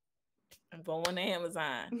going to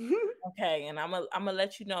Amazon. Okay, and I'm gonna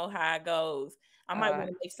let you know how it goes. I might want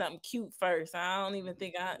to make something cute first. I don't even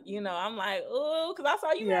think I'm like, oh, because I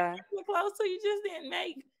saw you had the clothes too. You just didn't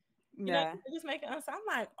make, you just make it. I'm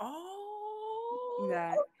like, oh,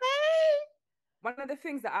 okay. One of the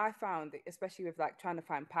things that I found, especially with like trying to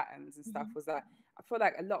find patterns and stuff, was that I feel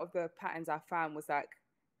like a lot of the patterns I found was like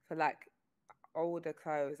for like older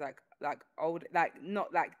clothes, like old, like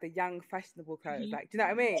not like the young fashionable clothes. Like, do you know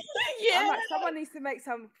what I mean? I'm like, someone needs to make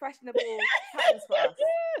some fashionable patterns for us.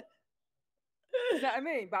 Do you know what I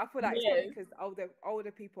mean? But I feel like it's probably because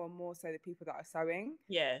older people are more so the people that are sewing.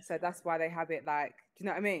 Yes. So that's why they have it like, do you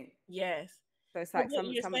know what I mean? Yes. So it's like what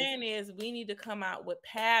you're saying is we need to come out with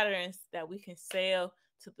patterns that we can sell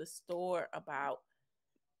to the store about.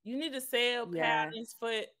 You need to sell patterns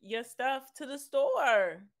for your stuff to the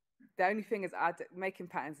store. The only thing is making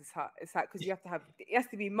patterns is hard. It's like because it has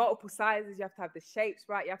to be multiple sizes. You have to have the shapes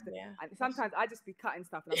right. You have to. And sometimes I just be cutting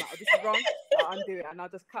stuff and I'm like, oh, this is wrong. I'll undo it and I'll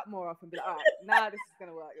just cut more off and be like, all right, now this is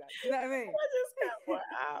gonna work. Like, you know what I mean? I just cut more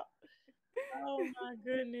out. Oh my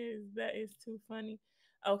goodness, that is too funny.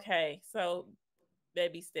 Okay, so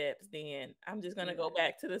baby steps. Then I'm just gonna go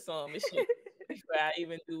back to the sewing machine before I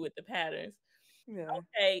even do with the patterns. Yeah.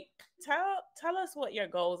 Okay, tell us what your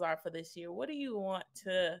goals are for this year. What do you want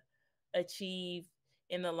to achieve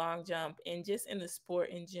in the long jump and just in the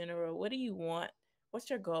sport in general? What do you want? What's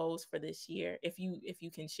your goals for this year? If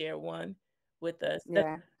you can share one with us.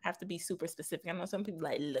 Doesn't have to be super specific. I know some people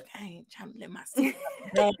like, look, I ain't trying to let my secret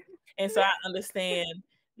down. And so I understand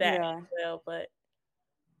that as well. But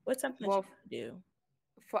what's something that you can do?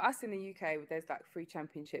 For us in the UK, there's like 3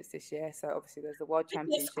 championships this year. So obviously there's the World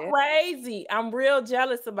Championship. It's crazy. I'm real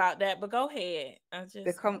jealous about that, but go ahead.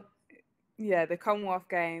 The Commonwealth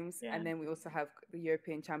Games, and then we also have the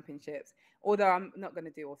European Championships. Although I'm not going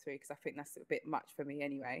to do all 3 because I think that's a bit much for me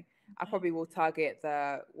anyway. Okay. I probably will target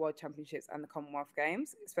the World Championships and the Commonwealth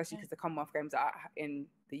Games, especially because the Commonwealth Games are in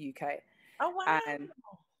the UK. Oh, wow. And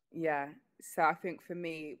so I think for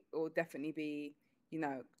me, it will definitely be,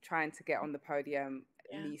 trying to get on the podium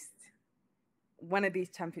at least one of these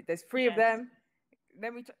champions. There's 3 of them.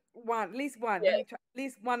 Let me try at least one. Let me try at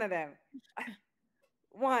least one of them.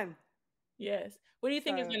 One. Yes. What do you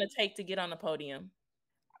think it's going to take to get on the podium?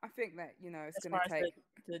 I think that, it's going to take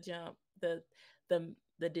the jump,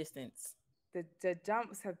 the distance. The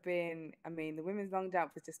jumps have been, the women's long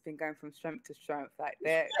jump has just been going from strength to strength. Like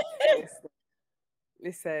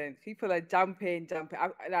listen, people are jumping,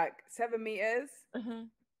 like 7 meters,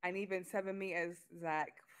 and even 7 meters.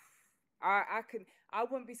 Like I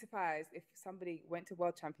wouldn't be surprised if somebody went to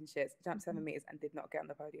World Championships, jumped 7 meters, and did not get on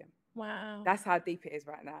the podium. Wow, that's how deep it is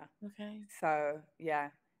right now. Okay. So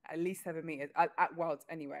at least 7 meters at Worlds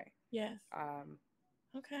anyway. Yes.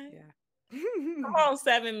 Okay. Yeah. Come on,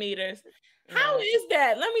 7 meters. How is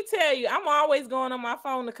that? Let me tell you, I'm always going on my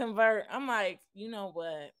phone to convert. I'm like, you know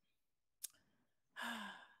what?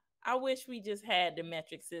 I wish we just had the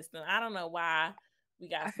metric system. I don't know why we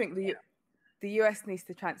got. I think the US needs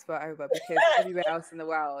to transfer over because everywhere else in the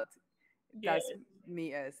world does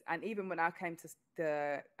meters. And even when I came to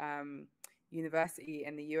the university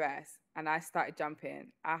in the US and I started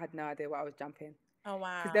jumping, I had no idea what I was jumping. Oh,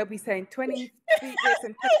 wow. Because they'll be saying 20 feet this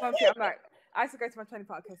and 21 feet. I'm like, I used to go to my training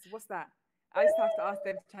part. Okay, so what's that? I used to have to ask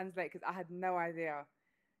them to translate because I had no idea.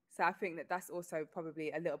 So I think that that's also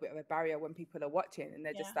probably a little bit of a barrier when people are watching and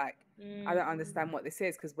they're just like, I don't understand what this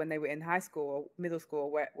is, because when they were in high school or middle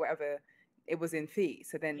school or whatever, it was in feet.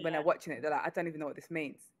 So then when they're watching it, they're like, I don't even know what this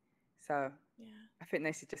means. So I think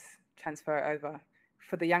they should just transfer it over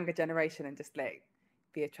for the younger generation and just let it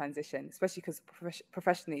be a transition, especially because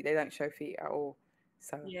professionally they don't show feet at all.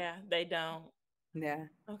 So they don't. Yeah.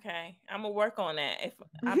 Okay, I'm gonna work on that. If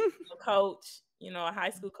I'm a coach, a high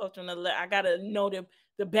school coach I gotta know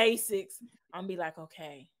the basics. I'm be like,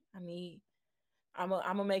 okay, I'm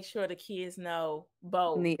gonna make sure the kids know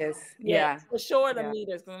both meters. For sure the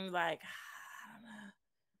meters. I'm like, I don't know.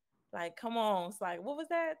 Like, come on. It's like, what was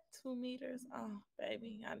that? 2 meters? Oh,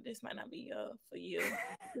 baby, this might not be for you.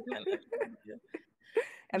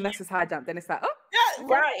 And that's just high jump. Then it's like,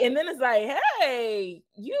 right. And then it's like, hey,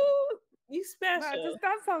 you special. I just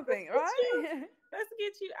done something, right? Let's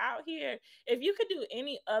get you out here. If you could do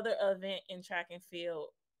any other event in track and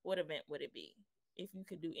field, what event would it be? If you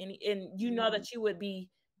could do any, and that you would be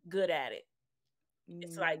good at it.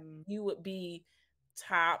 It's like you would be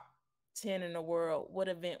top 10 in the world. What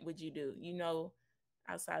event would you do?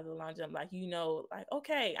 Outside of the long jump, like,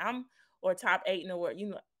 okay, or top 8 in the world.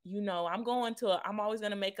 I'm always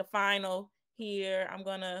going to make a final here.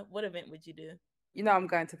 What event would you do? I'm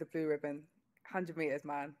going to the blue ribbon, 100 meters,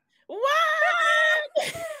 man. What?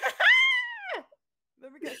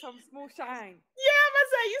 Let me get some small shine. Yeah, I'm gonna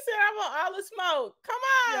say, you said I want all the smoke. Come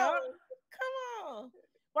on. Come on.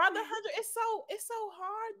 Why the 100? It's so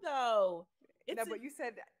hard though. But you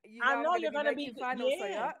said I know you're gonna be final. So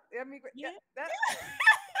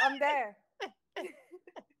I'm there. You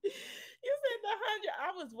said the 100.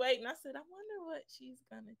 I was waiting. I said, I wonder what she's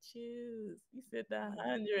gonna choose. You said the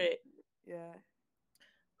 100. Yeah.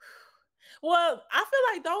 Well, I feel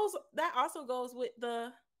like that also goes with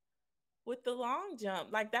the long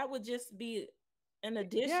jump. Like, that would just be an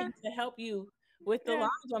addition to help you with the long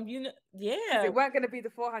jump. It weren't going to be the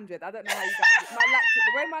 400. I don't know how you got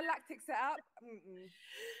the way my lactic set up.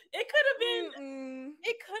 It could have been.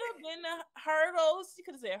 It could have been the hurdles. You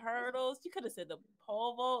could have said hurdles. You could have said the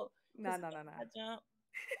pole vault. No. Jump.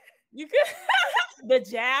 You could the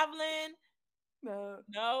javelin.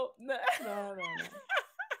 No.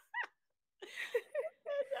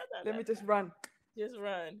 Let me just run. Just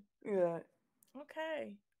run. Yeah.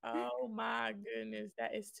 Okay. Oh my goodness,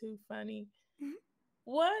 that is too funny.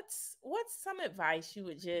 What's some advice you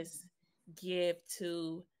would just give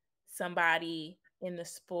to somebody in the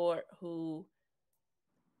sport who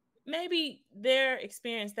maybe they're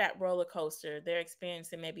experiencing that roller coaster, they're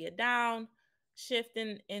experiencing maybe a down shift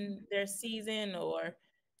in their season, or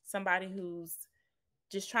somebody who's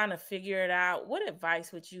just trying to figure it out, what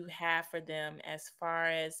advice would you have for them as far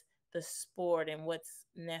as the sport and what's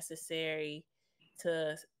necessary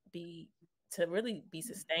to really be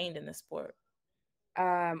sustained in the sport?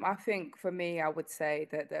 I think for me, I would say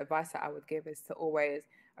that the advice that I would give is to always,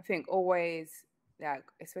 I think always, like,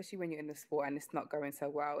 especially when you're in the sport and it's not going so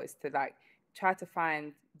well, is to like try to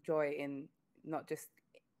find joy in not just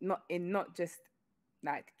not just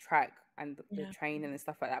like track and the Yeah. training and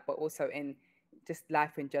stuff like that, but also in just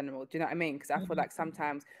life in general. Do you know what I mean? Because I feel Mhm. like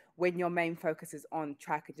sometimes when your main focus is on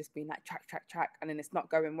track and just being like track, and then it's not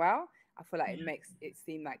going well, I feel like it Yeah. makes it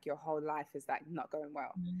seem like your whole life is like not going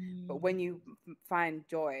well. But Mm. when you find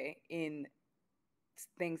joy in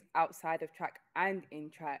things outside of track and in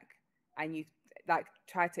track, and you like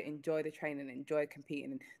try to enjoy the training, enjoy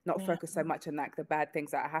competing, and not Yeah. focus so much on like the bad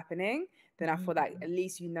things that are happening, then I feel like Mhm. at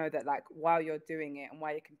least you know that like while you're doing it and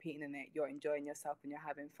while you're competing in it, you're enjoying yourself and you're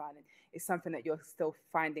having fun, and it's something that you're still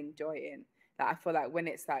finding joy in. Like I feel like when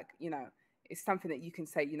it's like, it's something that you can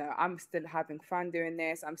say, I'm still having fun doing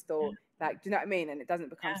this. I'm Yeah. still like, do you know what I mean? And it doesn't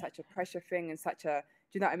become Yeah. such a pressure thing and such a,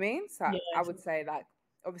 do you know what I mean? So I Yes. would say like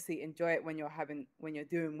obviously enjoy it when you're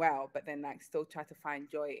doing well, but then like still try to find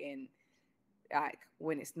joy in like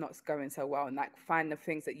when it's not going so well, and like find the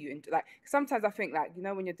things that you enjoy. Like sometimes I think like,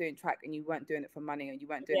 when you're doing track and you weren't doing it for money and you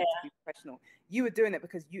weren't doing Yeah. it to be professional, you were doing it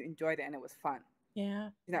because you enjoyed it and it was fun. Yeah.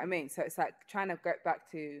 You know what I mean? So it's like trying to get back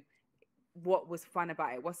to what was fun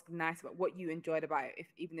about it, what's nice about what you enjoyed about it,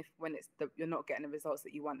 even if when you're not getting the results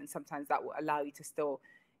that you want, and sometimes that will allow you to still,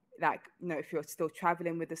 like, if you're still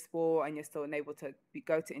traveling with the sport and you're still able to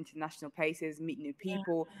go to international places, meet new Yeah.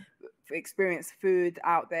 people, experience food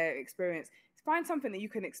out there, find something that you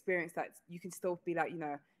can experience that you can still be like,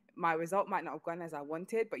 my result might not have gone as I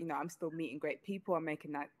wanted, but I'm still meeting great people, I'm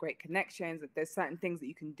making that great connections. There's certain things that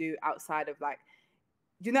you can do outside of like,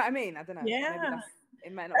 do you know what I mean? I don't know, maybe Yeah.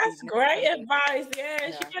 it might not be That's great necessarily, advice.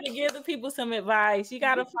 Yes, you yeah. got to give the people some advice. You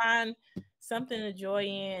got to find something to joy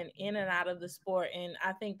in and out of the sport. And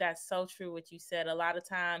I think that's so true what you said. A lot of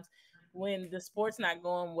times when the sport's not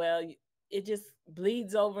going well, it just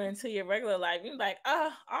bleeds over into your regular life. You're like,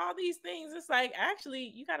 all these things. It's like, actually,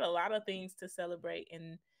 you got a lot of things to celebrate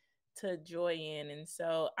and to joy in. And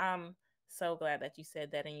so I'm so glad that you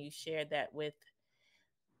said that and you shared that with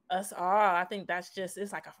us all. I think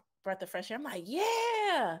it's like a breath of fresh air. I'm like,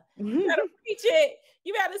 yeah, you gotta preach it.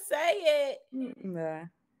 You gotta say it. Yeah.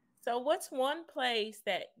 So what's one place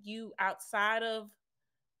that you outside of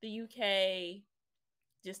the UK,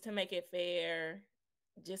 just to make it fair,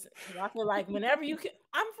 just because I feel like whenever you can,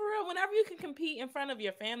 I'm for real, whenever you can compete in front of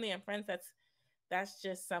your family and friends, that's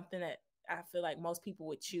just something that I feel like most people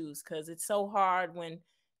would choose, because it's so hard when,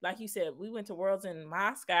 like you said, we went to Worlds in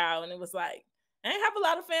Moscow and it was like, I ain't have a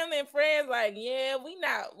lot of family and friends. Like, yeah, we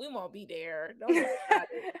won't be there. Don't worry about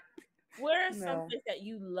it. Where is some Yeah. place that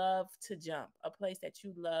you love to jump? A place that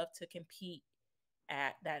you love to compete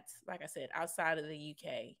at? That's, like I said, outside of the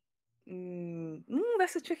UK.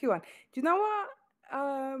 That's a tricky one. Do you know what?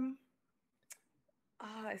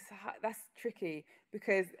 That's tricky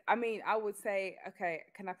because I mean I would say, okay,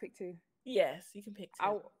 can I pick two? Yes, you can pick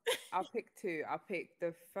two. I'll pick two. I'll pick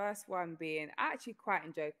the first one being, I actually quite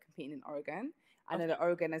enjoy competing in Oregon. I know Okay. that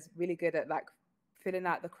Oregon is really good at like filling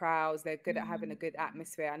out the crowds. They're good at having a Mhm. good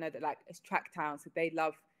atmosphere. I know that like it's track town, so they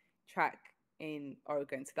love track in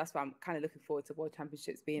Oregon. So that's why I'm kind of looking forward to World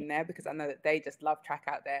Championships being there, because I know that they just love track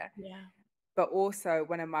out there. Yeah. But also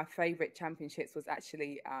one of my favorite championships was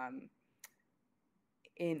actually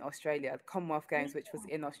in Australia, the Commonwealth Games, which was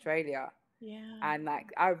in Australia. Yeah. And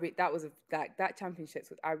like that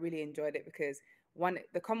championships, I really enjoyed it because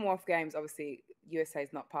the Commonwealth Games, obviously USA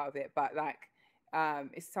is not part of it, but like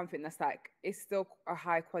it's something that's like, it's still a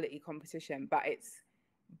high quality competition, but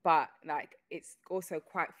like it's also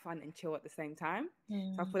quite fun and chill at the same time.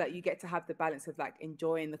 So I Mm. feel like you get to have the balance of like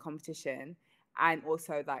enjoying the competition, and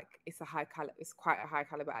also like it's quite a high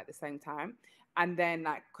caliber at the same time. And then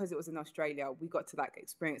like, because it was in Australia, we got to like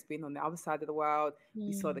experience being on the other side of the world.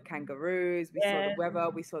 We saw the Mm. kangaroos, we saw the Yeah. weather,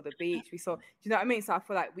 we saw the beach, do you know what I mean? So I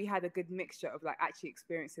feel like we had a good mixture of like actually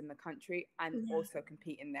experiencing the country and Yeah. also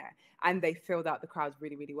competing there, and they filled out the crowds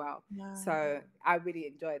really, really well. Wow. So I really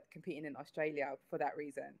enjoyed competing in Australia for that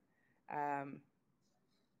reason. um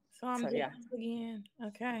So I'm so yeah. jealous again.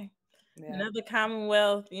 Okay. Yeah. Another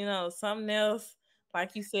Commonwealth, something else,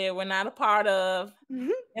 like you said, we're not a part of.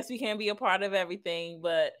 Yes, we can't be a part of everything,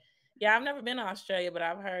 but yeah, I've never been to Australia, but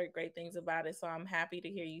I've heard great things about it. So I'm happy to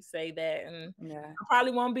hear you say that. And Yeah. I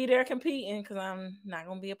probably won't be there competing because I'm not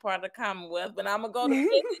going to be a part of the Commonwealth, but I'm going to go to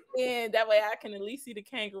visit again. That way I can at least see the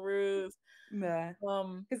kangaroos. Yeah.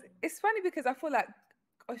 Um, It's funny because I feel like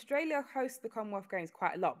Australia hosts the Commonwealth Games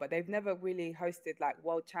quite a lot, but they've never really hosted like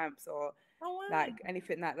world champs or like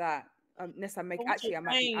anything like that. Unless I make, actually, I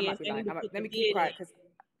might be lying. Let me keep quiet because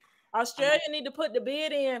Australia need to put the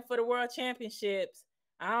bid in for the World Championships.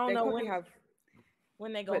 I don't know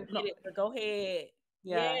when they're gonna get it, but go ahead.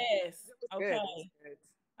 Yeah. Yes. Okay. Good.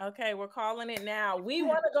 Okay, we're calling it now. We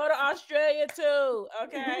want to go to Australia too.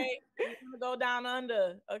 Okay. We want to go down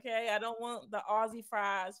under. Okay. I don't want the Aussie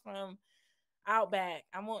fries from Outback.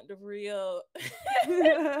 I want the real like,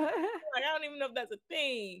 I don't even know if that's a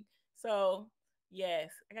thing. So yes,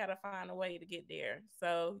 I gotta find a way to get there.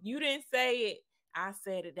 So you didn't say it. I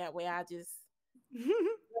said it that way. I just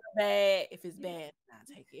bad. If it's bad,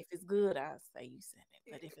 I'll take it. If it's good, I'll say you said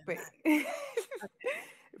it. But if it's not,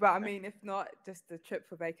 but I mean, if not, just a trip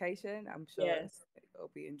for vacation, I'm sure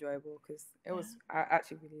it'll be enjoyable because I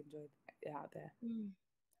actually really enjoyed it out there. Man,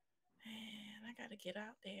 I gotta get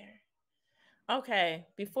out there. Okay,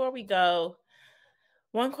 before we go,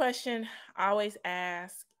 one question I always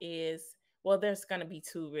ask is, well, there's gonna be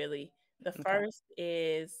two really. The first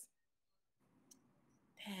is,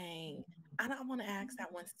 dang, I don't want to ask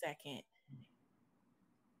that one second.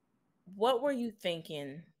 What were you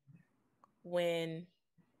thinking when,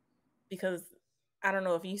 because I don't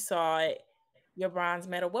know if you saw it, your bronze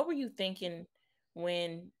medal, what were you thinking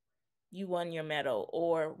when you won your medal,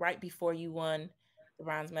 or right before you won the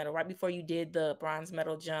bronze medal, right before you did the bronze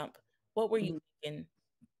medal jump? What were you thinking?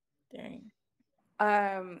 Dang.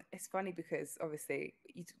 It's funny because obviously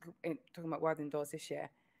you talking about World Indoors this year.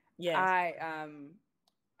 Yes.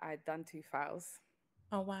 I'd done 2 fouls.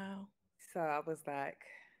 Oh wow. So I was like,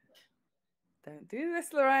 don't do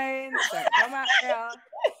this, Lorraine. Don't come out here.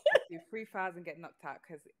 Do 3 fouls and get knocked out,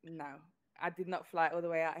 because no, I did not fly all the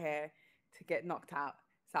way out here to get knocked out.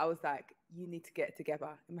 So I was like, you need to get it together.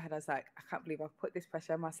 In my head, I was like, I can't believe I've put this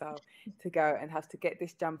pressure on myself to go and have to get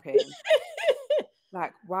this jump in.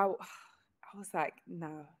 Like, wow. I was like,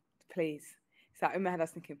 no, please. So in my head, I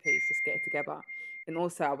was thinking, please just get it together. And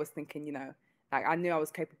also I was thinking, you know, like I knew I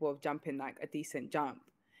was capable of jumping like a decent jump.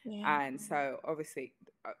 Yeah. And so obviously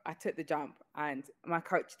I took the jump, and my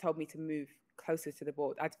coach told me to move closer to the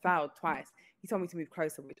board. I'd fouled twice. He told me to move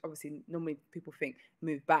closer, which obviously normally people think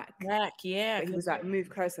move back. Yeah. But he was like, move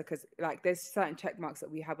closer, because like there's certain check marks that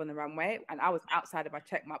we have on the runway, and I was outside of my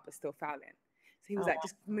check mark but still fouling. So he was like,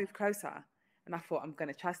 just move closer. And I thought, I'm going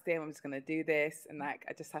to trust him. I'm just going to do this. And like,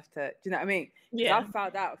 I just have to, do you know what I mean? Yeah. I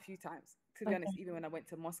fouled out a few times. To be honest, even when I went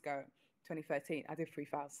to Moscow 2013, I did 3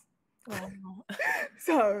 fouls. Oh.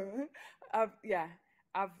 So, I've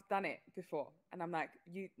done it before. And I'm like,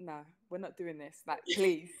 no, we're not doing this. Like,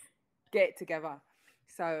 please get it together.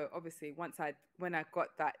 So obviously when I got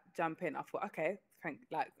that jump in, I thought, okay, I'm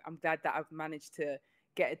glad that I've managed to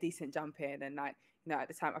get a decent jump in. And like, you know, at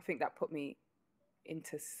the time, I think that put me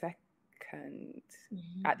into second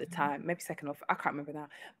at the time, maybe second or I can't remember now.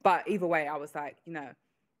 But either way, I was like, you know,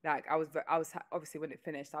 like I was obviously when it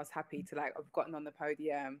finished, I was happy to like I've gotten on the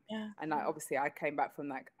podium. Yeah. And like obviously I came back from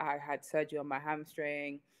like I had surgery on my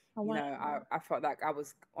hamstring. Oh, wow. You know, I felt like I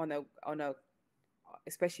was on a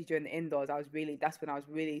especially during the indoors, that's when I was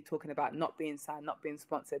really talking about not being signed, not being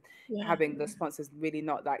sponsored, having the sponsors really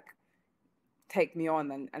not like take me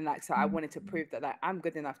on, and like, so I wanted to prove that like I'm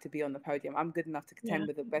good enough to be on the podium, I'm good enough to contend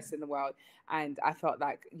with the best in the world. And I felt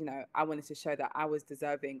like, you know, I wanted to show that I was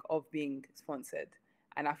deserving of being sponsored.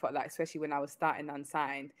 And I felt like, especially when I was starting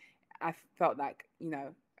unsigned, I felt like, you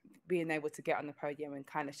know, being able to get on the podium and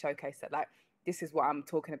kind of showcase that like this is what I'm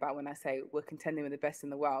talking about when I say we're contending with the best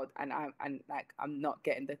in the world, and I'm not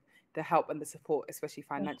getting the help and the support, especially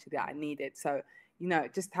financially, that I needed. So, you know,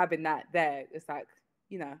 just having that there, it's like,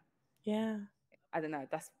 you know, I don't know,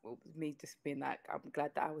 that's me just being like, I'm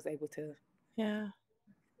glad that I was able to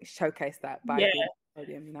showcase that by being on the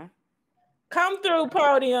podium, you know. Come through,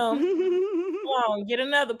 podium. Come on, get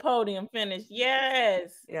another podium finish.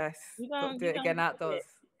 Yes. Got to do it again outdoors.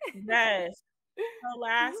 Yes. So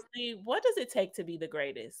lastly, what does it take to be the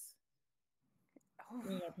greatest?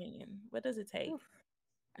 In your opinion, what does it take?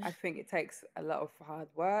 I think it takes a lot of hard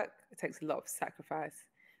work. It takes a lot of sacrifice.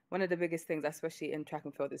 One of the biggest things, especially in track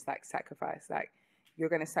and field, is like sacrifice. Like, you're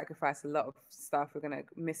going to sacrifice a lot of stuff. You're going to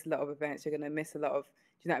miss a lot of events. You're going to miss a lot of, do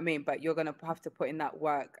you know what I mean? But you're going to have to put in that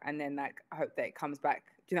work, and then like hope that it comes back.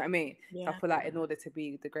 Do you know what I mean? Yeah. So I feel like in order to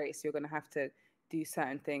be the greatest, you're going to have to do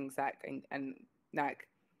certain things, like and like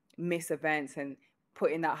miss events and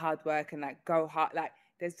put in that hard work and like go hard. Like,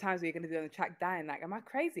 there's times where you're going to be on the track dying. Like, am I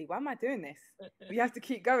crazy? Why am I doing this? But you have to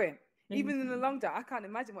keep going. Even in the long jump, I can't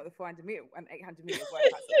imagine what the 400 meter and 800 meters work.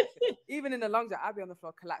 Even in the long jump, I'd be on the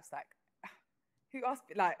floor collapsed. Like, who asked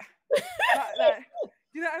me? Like, do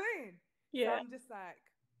you know what I mean? Yeah. So I'm just like,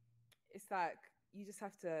 it's like you just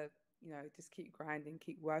have to, just keep grinding,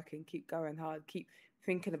 keep working, keep going hard, keep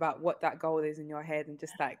thinking about what that goal is in your head, and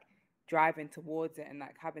just like driving towards it, and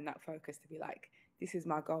like having that focus to be like, this is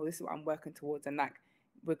my goal, this is what I'm working towards. And like,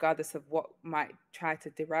 regardless of what might try to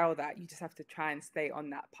derail that, you just have to try and stay on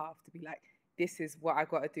that path to be like, this is what I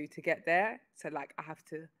got to do to get there. So like, I have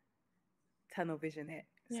to tunnel vision it.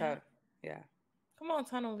 Yeah. So yeah. Come on,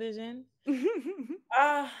 tunnel vision.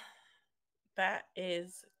 That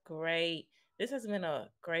is great. This has been a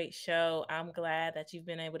great show. I'm glad that you've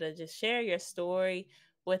been able to just share your story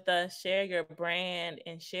with us, share your brand,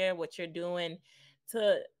 and share what you're doing.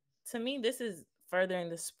 To me, this is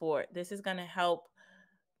furthering the sport. This is going to help,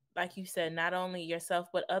 like you said, not only yourself,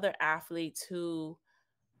 but other athletes who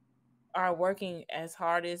are working as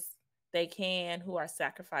hard as they can, who are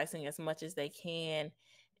sacrificing as much as they can,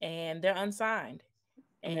 and they're unsigned.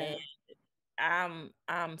 And Yeah.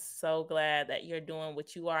 I'm so glad that you're doing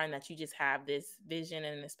what you are and that you just have this vision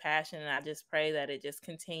and this passion. And I just pray that it just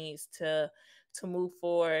continues to move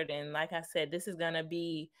forward. And like I said, this is going to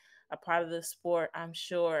be a part of the sport, I'm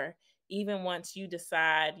sure. Even once you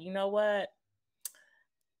decide, you know what,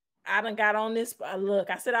 I done got on this.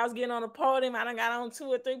 Look, I said I was getting on a podium. I done got on 2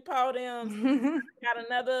 or 3 podiums. Got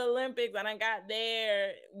another Olympics. I done got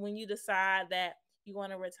there. When you decide that you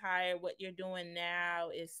want to retire, what you're doing now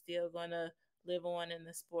is still going to live on in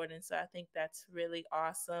the sport. And so I think that's really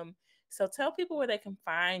awesome. So tell people where they can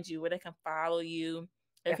find you, where they can follow you,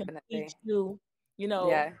 they can reach you,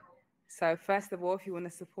 Yeah. So first of all, if you want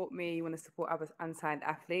to support me, you want to support other unsigned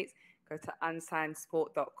athletes, go to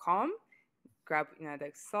unsignedsport.com. Grab,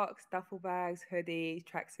 those socks, duffel bags, hoodies,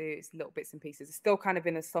 tracksuits, little bits and pieces. It's still kind of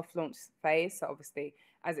in a soft launch phase. So obviously,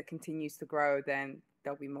 as it continues to grow, then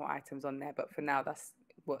there'll be more items on there. But for now, that's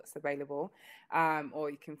what's available.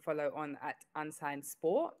 Or you can follow on at Unsigned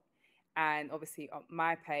Sport. And obviously, on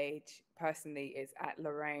my page personally is at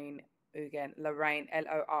Lorraine Ugen, Lorraine,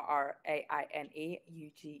 Lorraine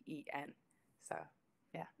Ugen. So,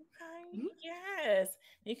 yeah. Okay. Yes.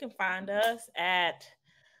 You can find us at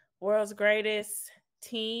World's Greatest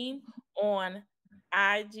Team on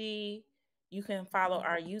IG. You can follow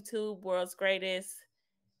our YouTube, World's Greatest.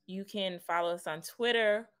 You can follow us on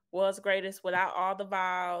Twitter, World's Greatest without all the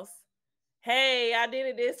vowels. Hey, I did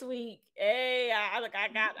it this week. Hey, I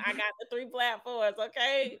got the 3 platforms.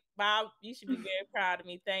 Okay, Bob, you should be very proud of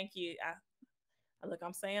me. Thank you.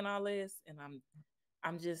 I'm saying all this, and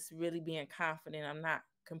I'm just really being confident. I'm not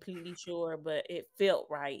completely sure, but it felt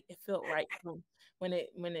right. It felt right when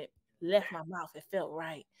it left my mouth. It felt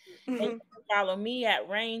right. And you can follow me at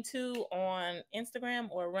Rain2 on Instagram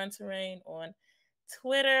or Run to Rain on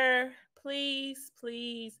Twitter. Please,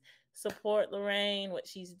 please support Lorraine, what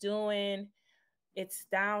she's doing. It's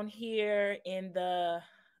down here in the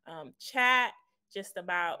chat, just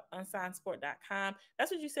about unsignedsport.com.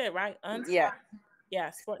 That's what you said, right?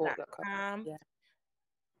 Sport.com. Yeah.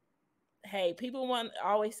 Hey, people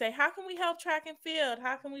always say, how can we help track and field?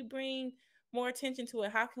 How can we bring more attention to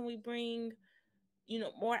it? How can we bring,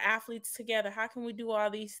 more athletes together? How can we do all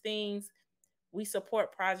these things? We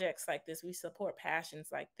support projects like this. We support passions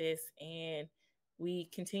like this. And we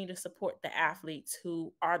continue to support the athletes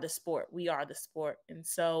who are the sport. We are the sport. And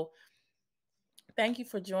so thank you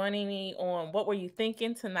for joining me on What Were You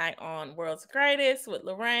Thinking tonight on World's Greatest with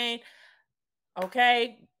Lorraine.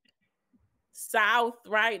 Okay. South,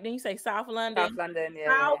 right? Then you say South London. South London, yeah.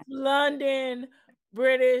 South London,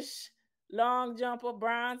 British long jumper,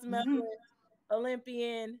 bronze medal,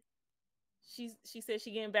 Olympian. She said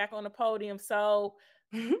she getting back on the podium. So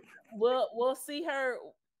we'll see her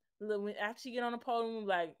after she get on the podium.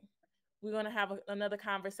 Like, we're gonna have another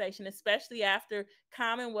conversation, especially after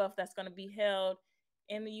Commonwealth that's gonna be held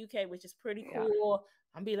in the UK, which is pretty cool.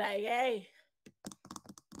 I'm be like, hey,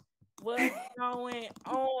 what's going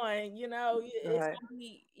on? It's gonna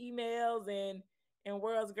be emails and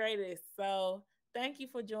World's Greatest. So thank you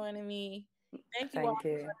for joining me. Thank you all for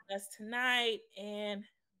joining us tonight, and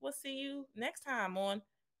we'll see you next time on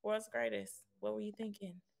World's Greatest. What were you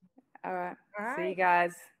thinking? All right. All right. See you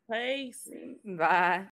guys. Peace. Bye.